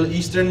 a Middle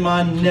Eastern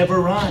man never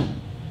ran.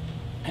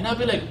 And I'd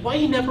be like, why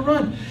he never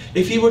run?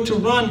 If he were to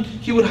run,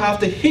 he would have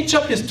to hitch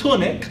up his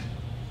tunic,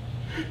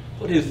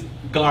 put his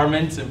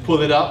garments and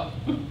pull it up.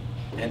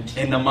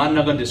 And the man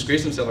not going to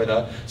disgrace himself like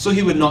that. So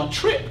he would not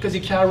trip because he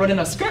can't run in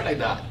a skirt like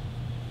that.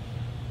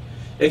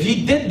 If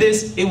he did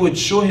this, it would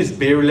show his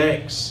bare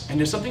legs. And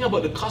there's something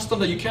about the custom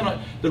that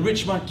the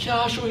rich man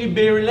can't show his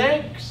bare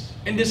legs.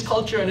 In this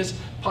culture, in this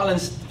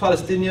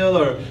Palestinian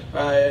or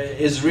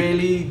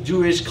Israeli,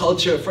 Jewish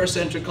culture, first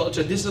century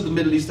culture, this is the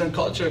Middle Eastern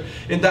culture.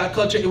 In that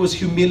culture, it was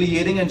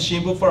humiliating and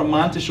shameful for a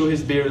man to show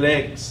his bare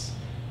legs.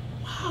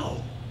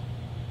 Wow.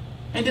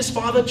 And this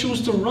father chose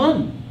to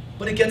run.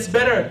 But it gets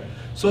better.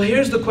 So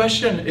here's the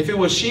question. If it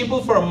was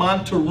shameful for a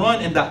man to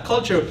run in that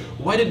culture,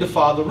 why did the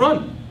father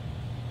run?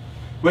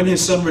 When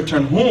his son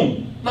returned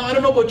home. Now, I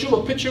don't know about you,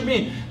 but picture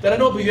me. That I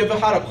know if you ever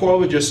had a quarrel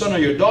with your son or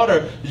your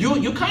daughter,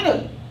 you kind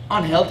of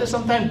unhealthy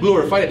sometimes,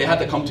 glorify that they had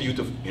to come to you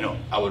to,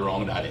 I was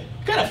wrong, daddy.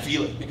 You kind of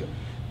feel it.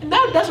 And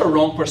that's a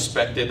wrong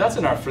perspective. That's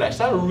in our flesh.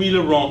 That's really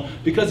wrong.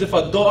 Because if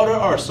a daughter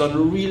or a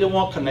son really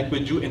want to connect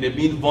with you and they're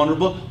being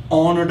vulnerable,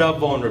 honor that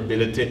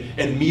vulnerability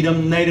and meet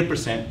them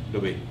 90% the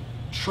way.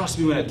 Trust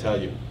me when I tell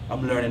you.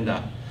 I'm learning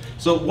that.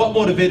 So what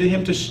motivated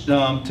him to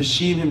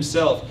shame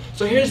himself?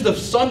 So here's the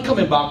son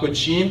coming back with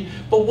shame,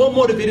 but what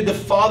motivated the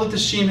father to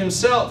shame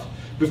himself?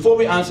 Before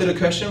we answer the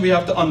question, we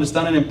have to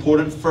understand an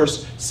important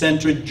first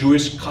century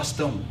Jewish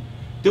custom.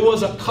 There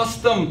was a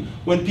custom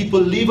when people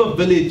leave a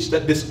village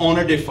that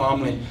dishonored their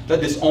family,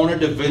 that dishonored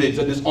the village,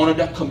 that dishonored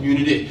that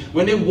community.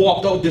 When they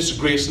walked out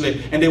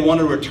disgracefully and they want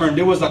to return,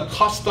 there was a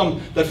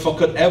custom that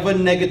could ever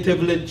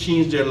negatively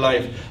change their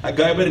life. A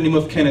guy by the name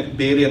of Kenneth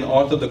Bailey, an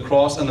author of The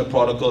Cross and the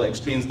Prodigal,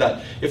 explains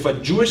that if a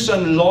Jewish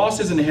son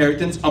lost his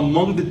inheritance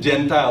among the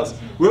Gentiles,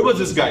 where was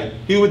this guy?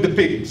 He was with the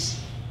pigs.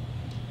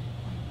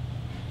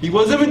 He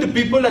wasn't with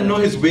the people that know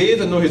his ways,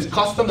 that know his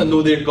custom, that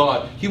know their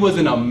God. He was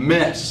in a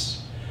mess.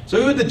 So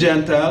he was with the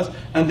Gentiles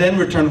and then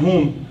returned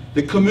home.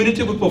 The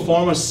community would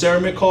perform a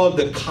ceremony called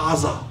the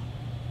Kaza.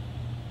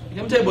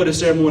 Let me tell you about the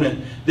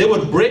ceremony. They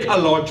would break a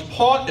large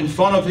pot in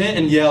front of him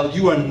and yell,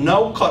 "You are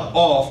now cut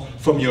off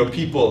from your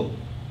people."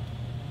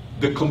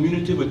 The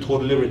community would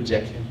totally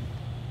reject him.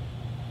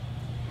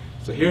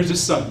 So here's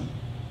his son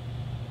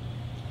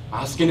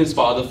asking his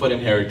father for the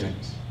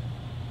inheritance.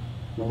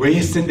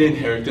 wasting the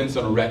inheritance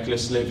on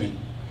reckless living.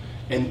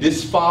 And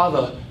this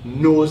father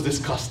knows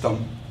this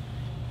custom.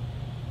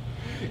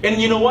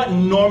 And you know what?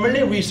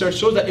 Normally research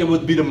shows that it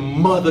would be the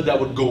mother that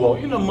would go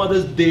out. You know,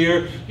 mother's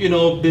there, you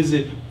know,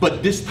 busy.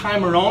 But this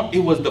time around, it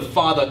was the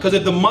father. Because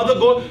if the mother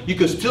go, you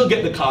could still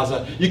get the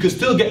kaza. You could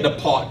still get the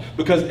pot.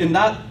 Because in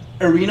that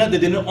arena, they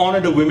didn't honor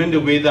the women the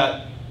way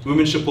that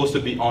women are supposed to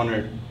be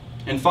honored.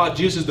 In fact,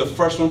 Jesus is the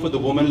first one for the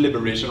woman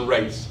liberation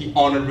rights. He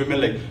honored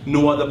women like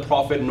no other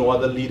prophet, no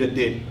other leader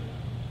did.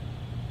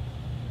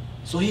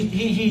 So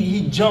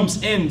he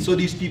jumps in so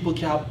these people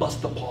can't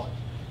bust the pot.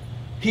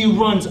 He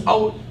runs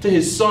out to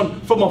his son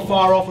from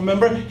afar off.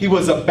 Remember, he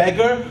was a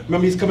beggar.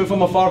 Remember, he's coming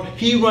from afar.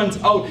 He runs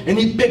out and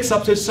he picks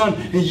up his son.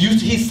 And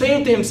he's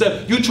saying to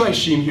himself, you try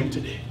shame him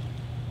today.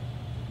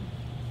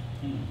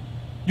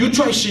 You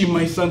try shame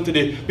my son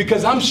today.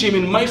 Because I'm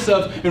shaming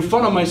myself in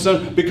front of my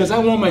son because I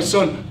want my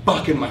son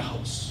back in my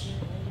house.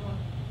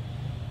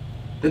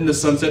 Then the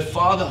son said,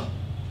 Father,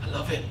 I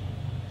love it.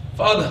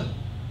 Father,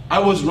 I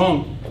was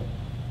wrong.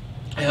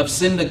 I have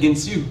sinned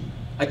against you.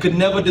 I could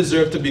never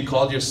deserve to be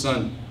called your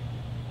son.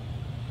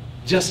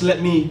 Just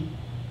let me.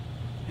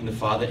 And the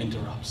father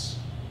interrupts.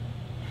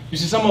 You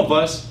see, some of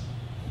us,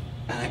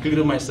 and I could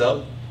do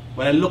myself,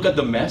 when I look at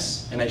the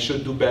mess and I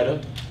should do better,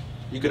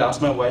 you could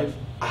ask my wife,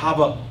 I have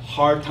a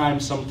hard time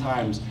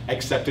sometimes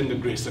accepting the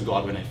grace of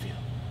God when I feel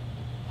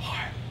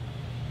hard.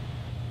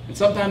 And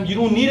sometimes you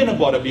don't need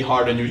anybody to be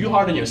hard on you. You're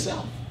hard on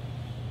yourself.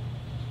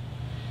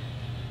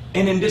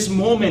 And in this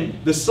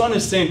moment, the son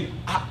is saying,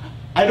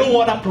 I don't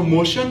want that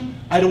promotion.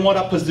 I don't want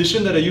that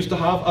position that I used to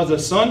have as a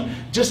son.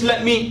 Just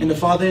let me. And the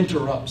father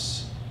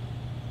interrupts.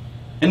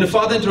 And the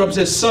father interrupts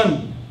and says,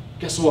 son,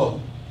 guess what?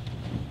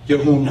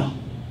 You're home now.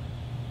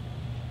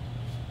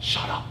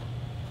 Shut up.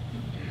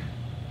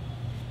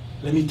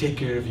 Let me take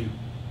care of you.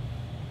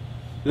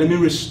 Let me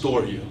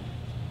restore you.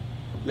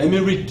 Let me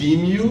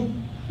redeem you.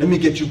 Let me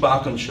get you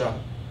back on track.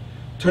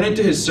 Turning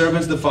to his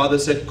servants, the father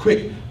said,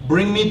 quick,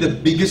 bring me the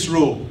biggest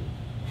robe.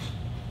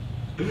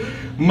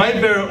 My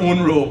very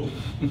own robe.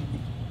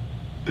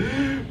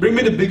 Bring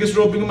me the biggest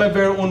robe, bring me my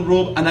very own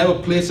robe, and I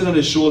will place it on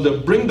his shoulder.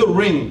 Bring the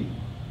ring,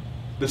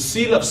 the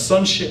seal of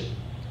sonship,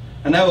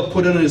 and I will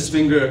put it on his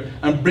finger.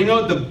 And bring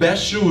out the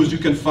best shoes you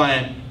can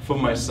find for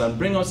my son.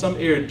 Bring out some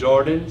Air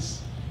Jordans,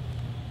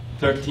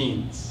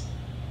 13s.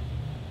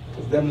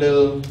 Because them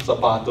little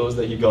zapatos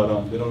that he got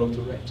on, they don't look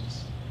too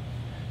righteous.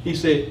 He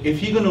said, if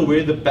he's going to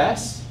wear the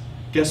best,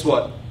 guess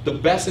what? The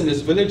best in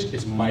this village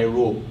is my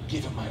robe.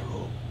 Give him my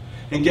robe.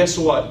 And guess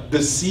what?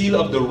 The seal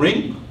of the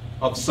ring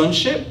of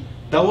sonship,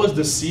 that was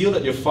the seal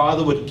that your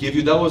father would give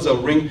you. That was a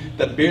ring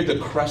that bear the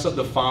crest of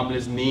the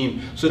family's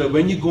name. So that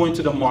when you go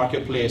into the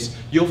marketplace,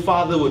 your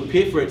father would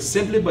pay for it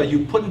simply by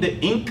you putting the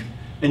ink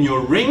in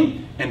your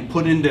ring and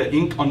putting the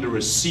ink on the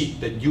receipt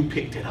that you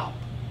picked it up.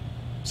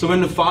 So when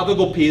the father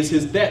go pays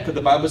his debt, because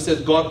the Bible says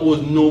God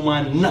owes no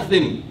man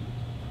nothing.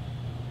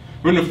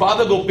 When the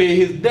father go pay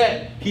his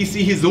debt, he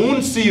see his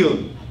own seal.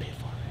 I pay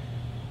for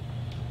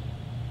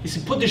it. He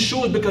said, put the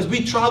shoes, because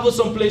we travel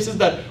some places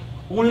that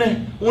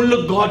only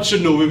God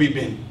should know where we've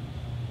been.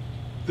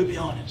 To be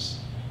honest.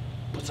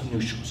 Put some new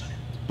shoes on it.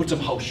 Put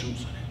some house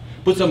shoes on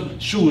it. Put some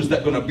shoes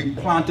that are going to be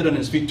planted on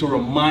his feet to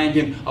remind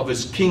him of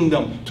his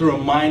kingdom, to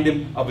remind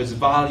him of his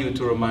value,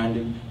 to remind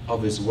him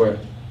of his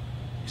worth.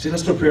 He said,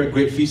 let's prepare a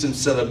great feast and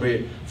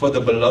celebrate, for the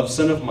beloved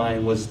son of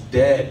mine was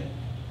dead.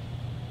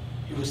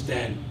 He was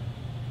dead.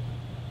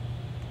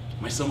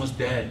 My son was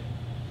dead.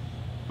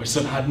 My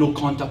son had no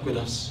contact with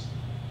us.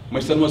 My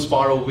son was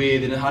far away,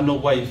 didn't have no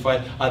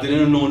Wi-Fi. I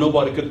didn't know,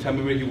 nobody could tell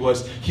me where he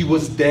was. He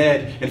was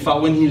dead. In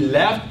fact, when he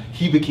left,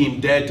 he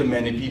became dead to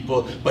many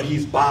people. But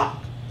he's back.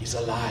 He's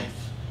alive.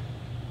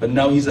 But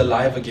now he's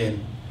alive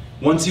again.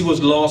 Once he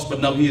was lost, but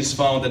now he is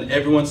found, and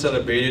everyone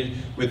celebrated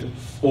with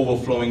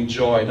overflowing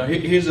joy. Now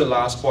here's the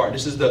last part.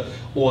 This is the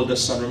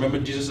oldest son. Remember,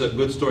 Jesus is a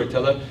good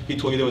storyteller. He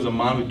told you there was a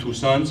man with two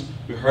sons.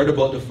 We heard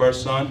about the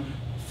first son.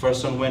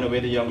 First son went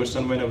away, the younger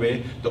son went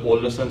away, the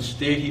older son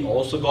stayed. He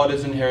also got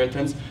his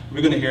inheritance.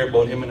 We're going to hear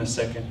about him in a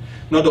second.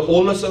 Now the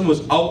older son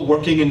was out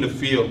working in the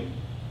field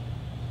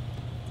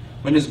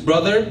when his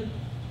brother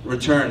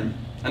returned.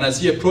 And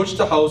as he approached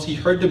the house, he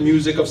heard the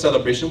music of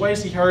celebration. Why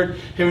is he hearing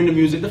the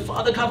music? The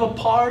father have a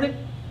party.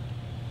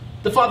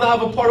 The father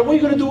have a party. What are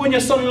you going to do when your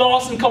son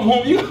lost and come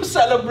home? You're going to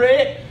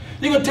celebrate.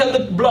 You're going to tell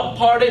the block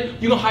party.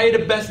 You're going to hire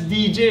the best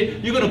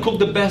DJ. You're going to cook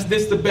the best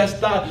this, the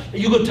best that.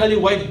 You're going to tell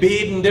your wife,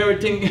 babe, and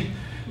everything.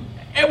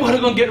 Everybody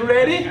gonna get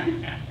ready.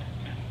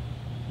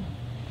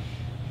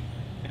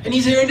 And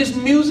he's hearing this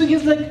music.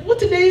 He's like, what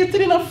today is?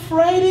 Today not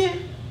Friday?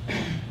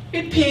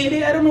 It's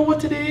payday. I don't know what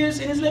today is.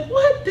 And he's like,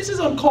 what? This is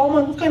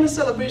uncommon. What kind of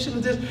celebration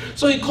is this?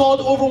 So he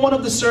called over one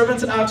of the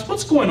servants and asked,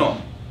 what's going on?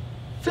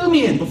 Fill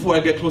me in before I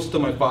get close to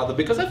my father,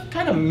 because I've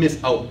kind of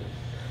missed out.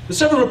 The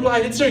servant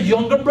replied, it's your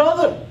younger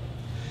brother.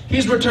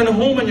 He's returning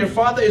home and your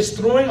father is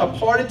throwing a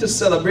party to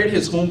celebrate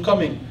his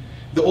homecoming.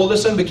 The older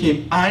son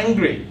became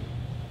angry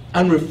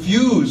and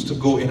refused to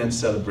go in and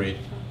celebrate.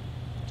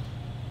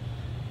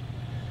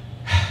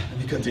 Let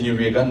me continue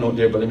reading. I got a note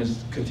there, but let me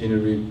just continue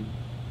reading.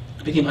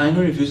 became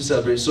angry and refused to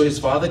celebrate. So his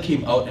father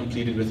came out and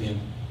pleaded with him.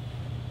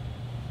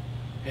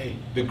 Hey,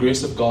 the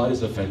grace of God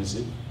is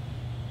offensive.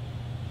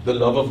 The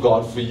love of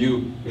God for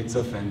you, it's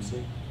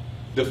offensive.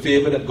 The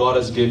favor that God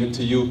has given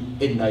to you,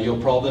 it's not your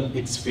problem,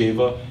 it's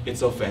favor,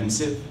 it's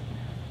offensive.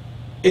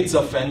 It's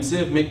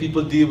offensive, make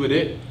people deal with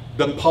it.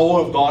 The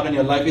power of God in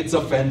your life, it's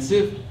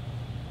offensive.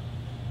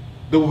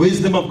 The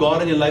wisdom of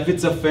God in your life,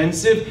 it's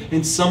offensive.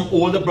 And some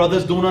older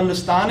brothers don't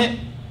understand it.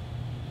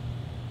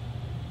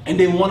 And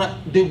they want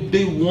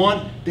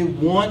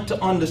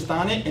to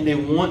understand it, and they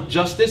want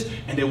justice,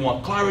 and they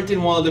want clarity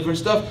and all the different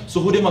stuff. So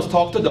who they must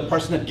talk to? The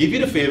person that give you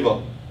the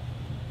favor.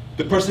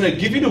 The person that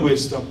give you the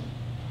wisdom.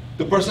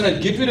 The person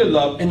that give you the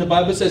love. And the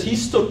Bible says he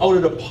stood out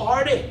of the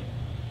party.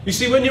 You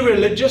see, when you're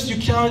religious, you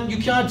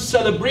can't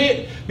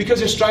celebrate because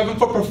you're striving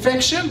for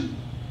perfection.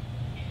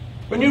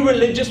 When you're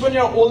religious, when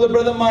you're an older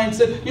brother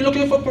mindset, you're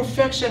looking for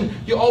perfection.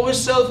 You're always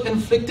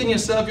self-inflicting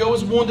yourself. You're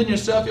always wounding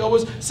yourself. You're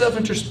always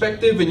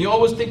self-introspective. And you're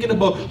always thinking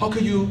about how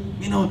could you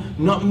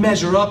not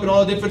measure up and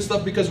all the different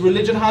stuff, because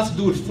religion has to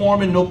do with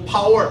form and no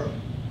power.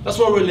 That's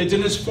what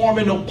religion is, form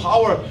and no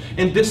power.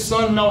 And this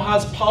son now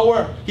has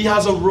power. He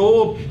has a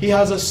robe. He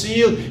has a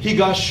seal. He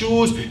got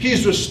shoes.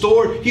 He's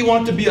restored. He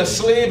wanted to be a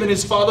slave, and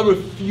his father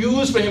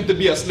refused for him to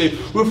be a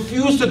slave.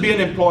 Refused to be an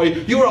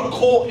employee. You're a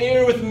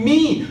co-heir with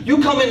me.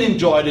 You come and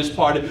enjoy this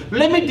party.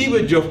 Let me deal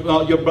with your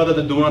brother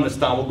that don't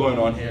understand what's going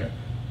on here.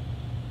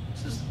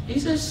 He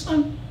says,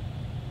 son,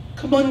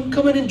 come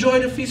and enjoy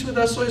the feast with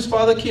us. So his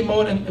father came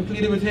out and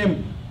pleaded with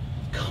him.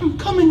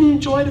 Come and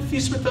enjoy the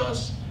feast with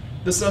us.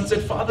 The son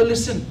said, Father,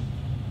 listen.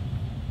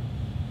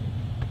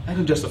 I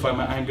can justify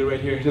my anger right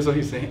here. That's what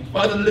he's saying.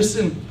 Father,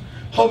 listen.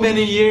 How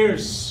many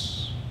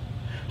years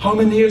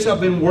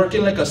I've been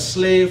working like a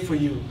slave for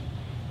you,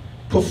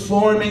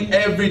 performing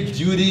every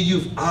duty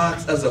you've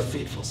asked as a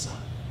faithful son.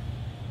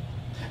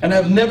 And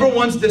I've never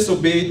once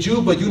disobeyed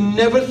you, but you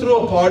never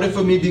throw a party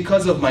for me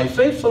because of my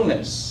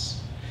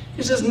faithfulness.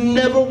 He says,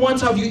 never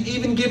once have you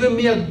even given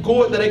me a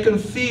goat that I can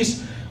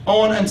feast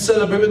on and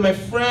celebrate with my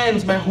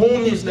friends, my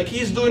homies, like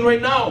he's doing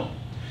right now.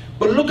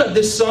 But look at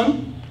this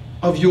son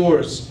of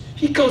yours.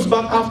 He comes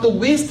back after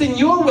wasting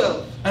your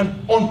wealth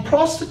and on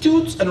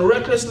prostitutes and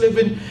reckless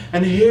living,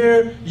 and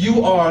here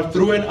you are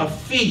throwing a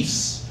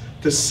feast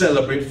to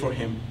celebrate for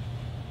him.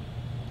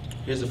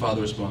 Here's the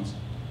father's response.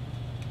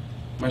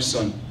 My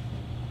son,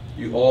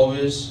 you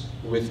always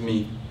with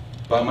me,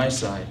 by my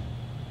side.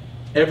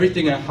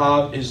 Everything I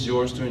have is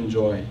yours to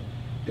enjoy.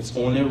 It's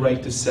only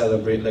right to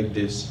celebrate like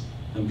this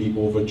and be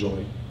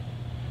overjoyed.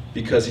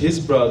 Because this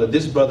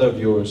brother of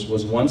yours,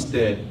 was once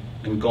dead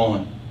and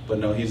gone, but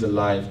now he's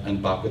alive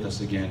and back with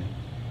us again.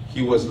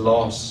 He was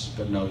lost,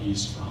 but now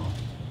he's found.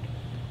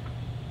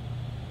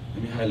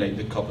 Let me highlight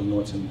the couple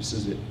notes, and this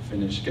is it.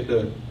 Finish. Get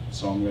the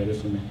song ready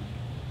for me.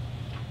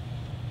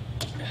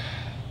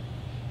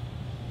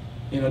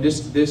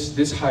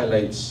 This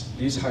highlights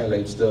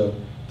the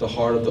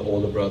heart of the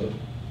older brother.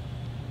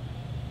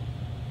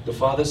 The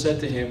father said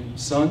to him,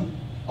 son,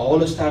 all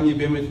this time you've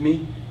been with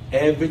me,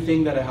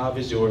 everything that I have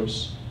is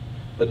yours.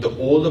 But the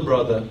older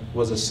brother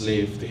was a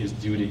slave to his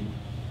duty.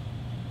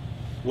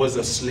 Was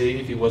a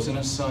slave, he wasn't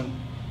a son.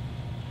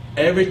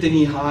 Everything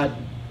he had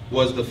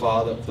was the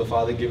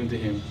father given to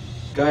him.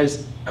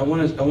 Guys, I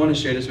want to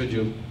share this with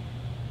you.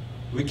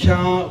 We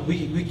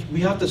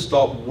have to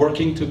stop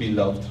working to be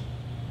loved.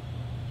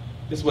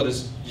 This is what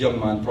this young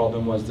man's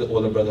problem was, the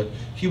older brother.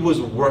 He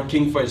was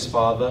working for his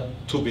father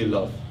to be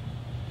loved.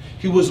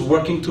 He was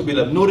working to be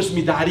loved. Notice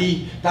me,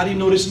 Daddy. Daddy,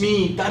 notice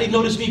me. Daddy,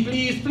 notice me.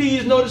 Please,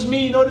 please, notice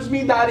me. Notice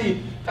me,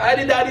 Daddy.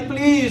 Daddy, Daddy,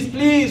 please,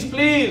 please,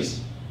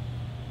 please.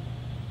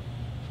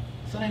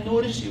 Son, I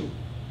notice you.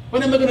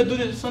 When am I going to do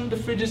this? Son, the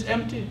fridge is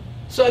empty.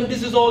 Son,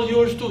 this is all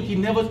yours too. He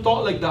never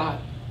thought like that.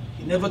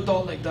 He never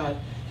thought like that.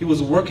 He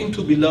was working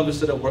to be loved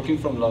instead of working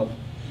from love.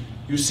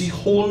 You see,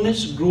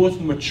 wholeness, growth,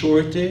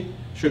 maturity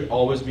should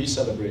always be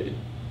celebrated.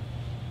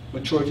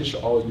 Maturity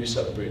should always be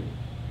celebrated.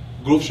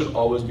 Growth should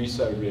always be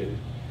celebrated.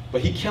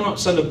 But he cannot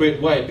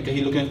celebrate. Why? Because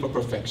he's looking for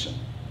perfection.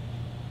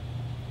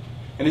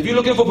 And if you're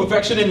looking for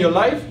perfection in your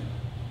life,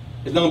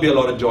 there's not going to be a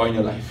lot of joy in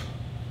your life.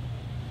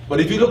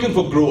 But if you're looking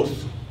for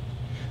growth,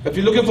 if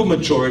you're looking for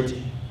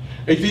maturity,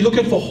 if you're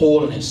looking for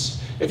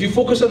wholeness, if you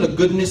focus on the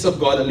goodness of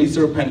God that leads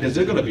to repentance,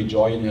 there's going to be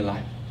joy in your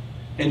life.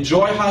 And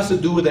joy has to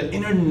do with that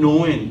inner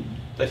knowing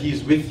that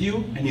He's with you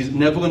and He's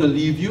never going to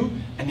leave you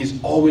and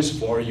He's always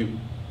for you.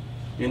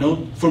 You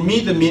know, for me,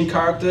 the main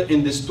character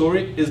in this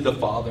story is the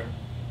father.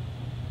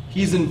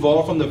 He's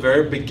involved from the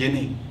very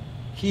beginning.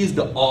 He is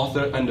the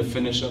author and the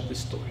finisher of this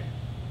story.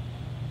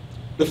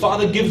 The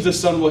father gives the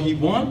son what he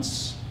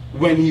wants,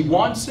 when he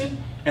wants it,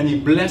 and he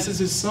blesses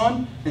his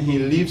son, and he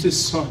leaves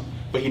his son.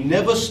 But he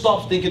never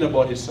stops thinking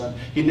about his son.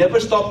 He never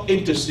stopped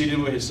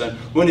interceding with his son.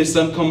 When his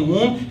son come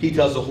home, he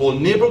tells the whole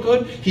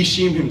neighborhood. He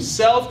shamed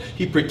himself.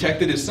 He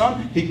protected his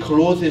son. He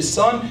clothed his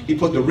son. He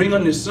put the ring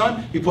on his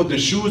son. He put the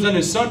shoes on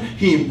his son.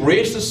 He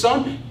embraced the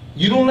son.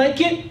 You don't like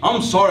it?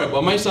 I'm sorry,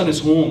 but my son is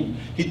home.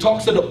 He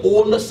talks to the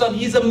older son.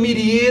 He's a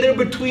mediator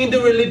between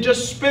the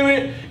religious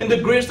spirit and the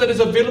grace that is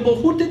available.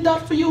 Who did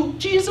that for you?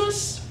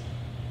 Jesus.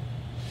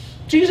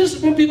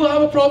 Jesus, when people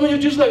have a problem, you're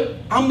just like,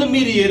 I'm the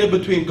mediator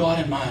between God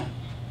and man.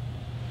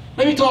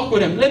 Let me talk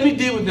with him. Let me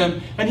deal with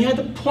them. And he had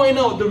to point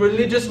out the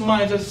religious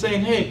minds as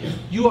saying, hey,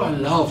 you are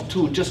loved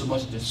too, just as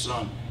much as the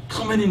Son.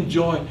 Come and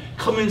enjoy.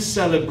 Come and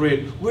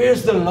celebrate.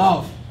 Where's the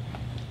love?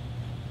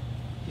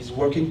 He's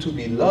working to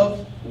be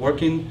loved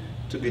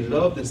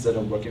instead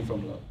of working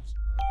from love.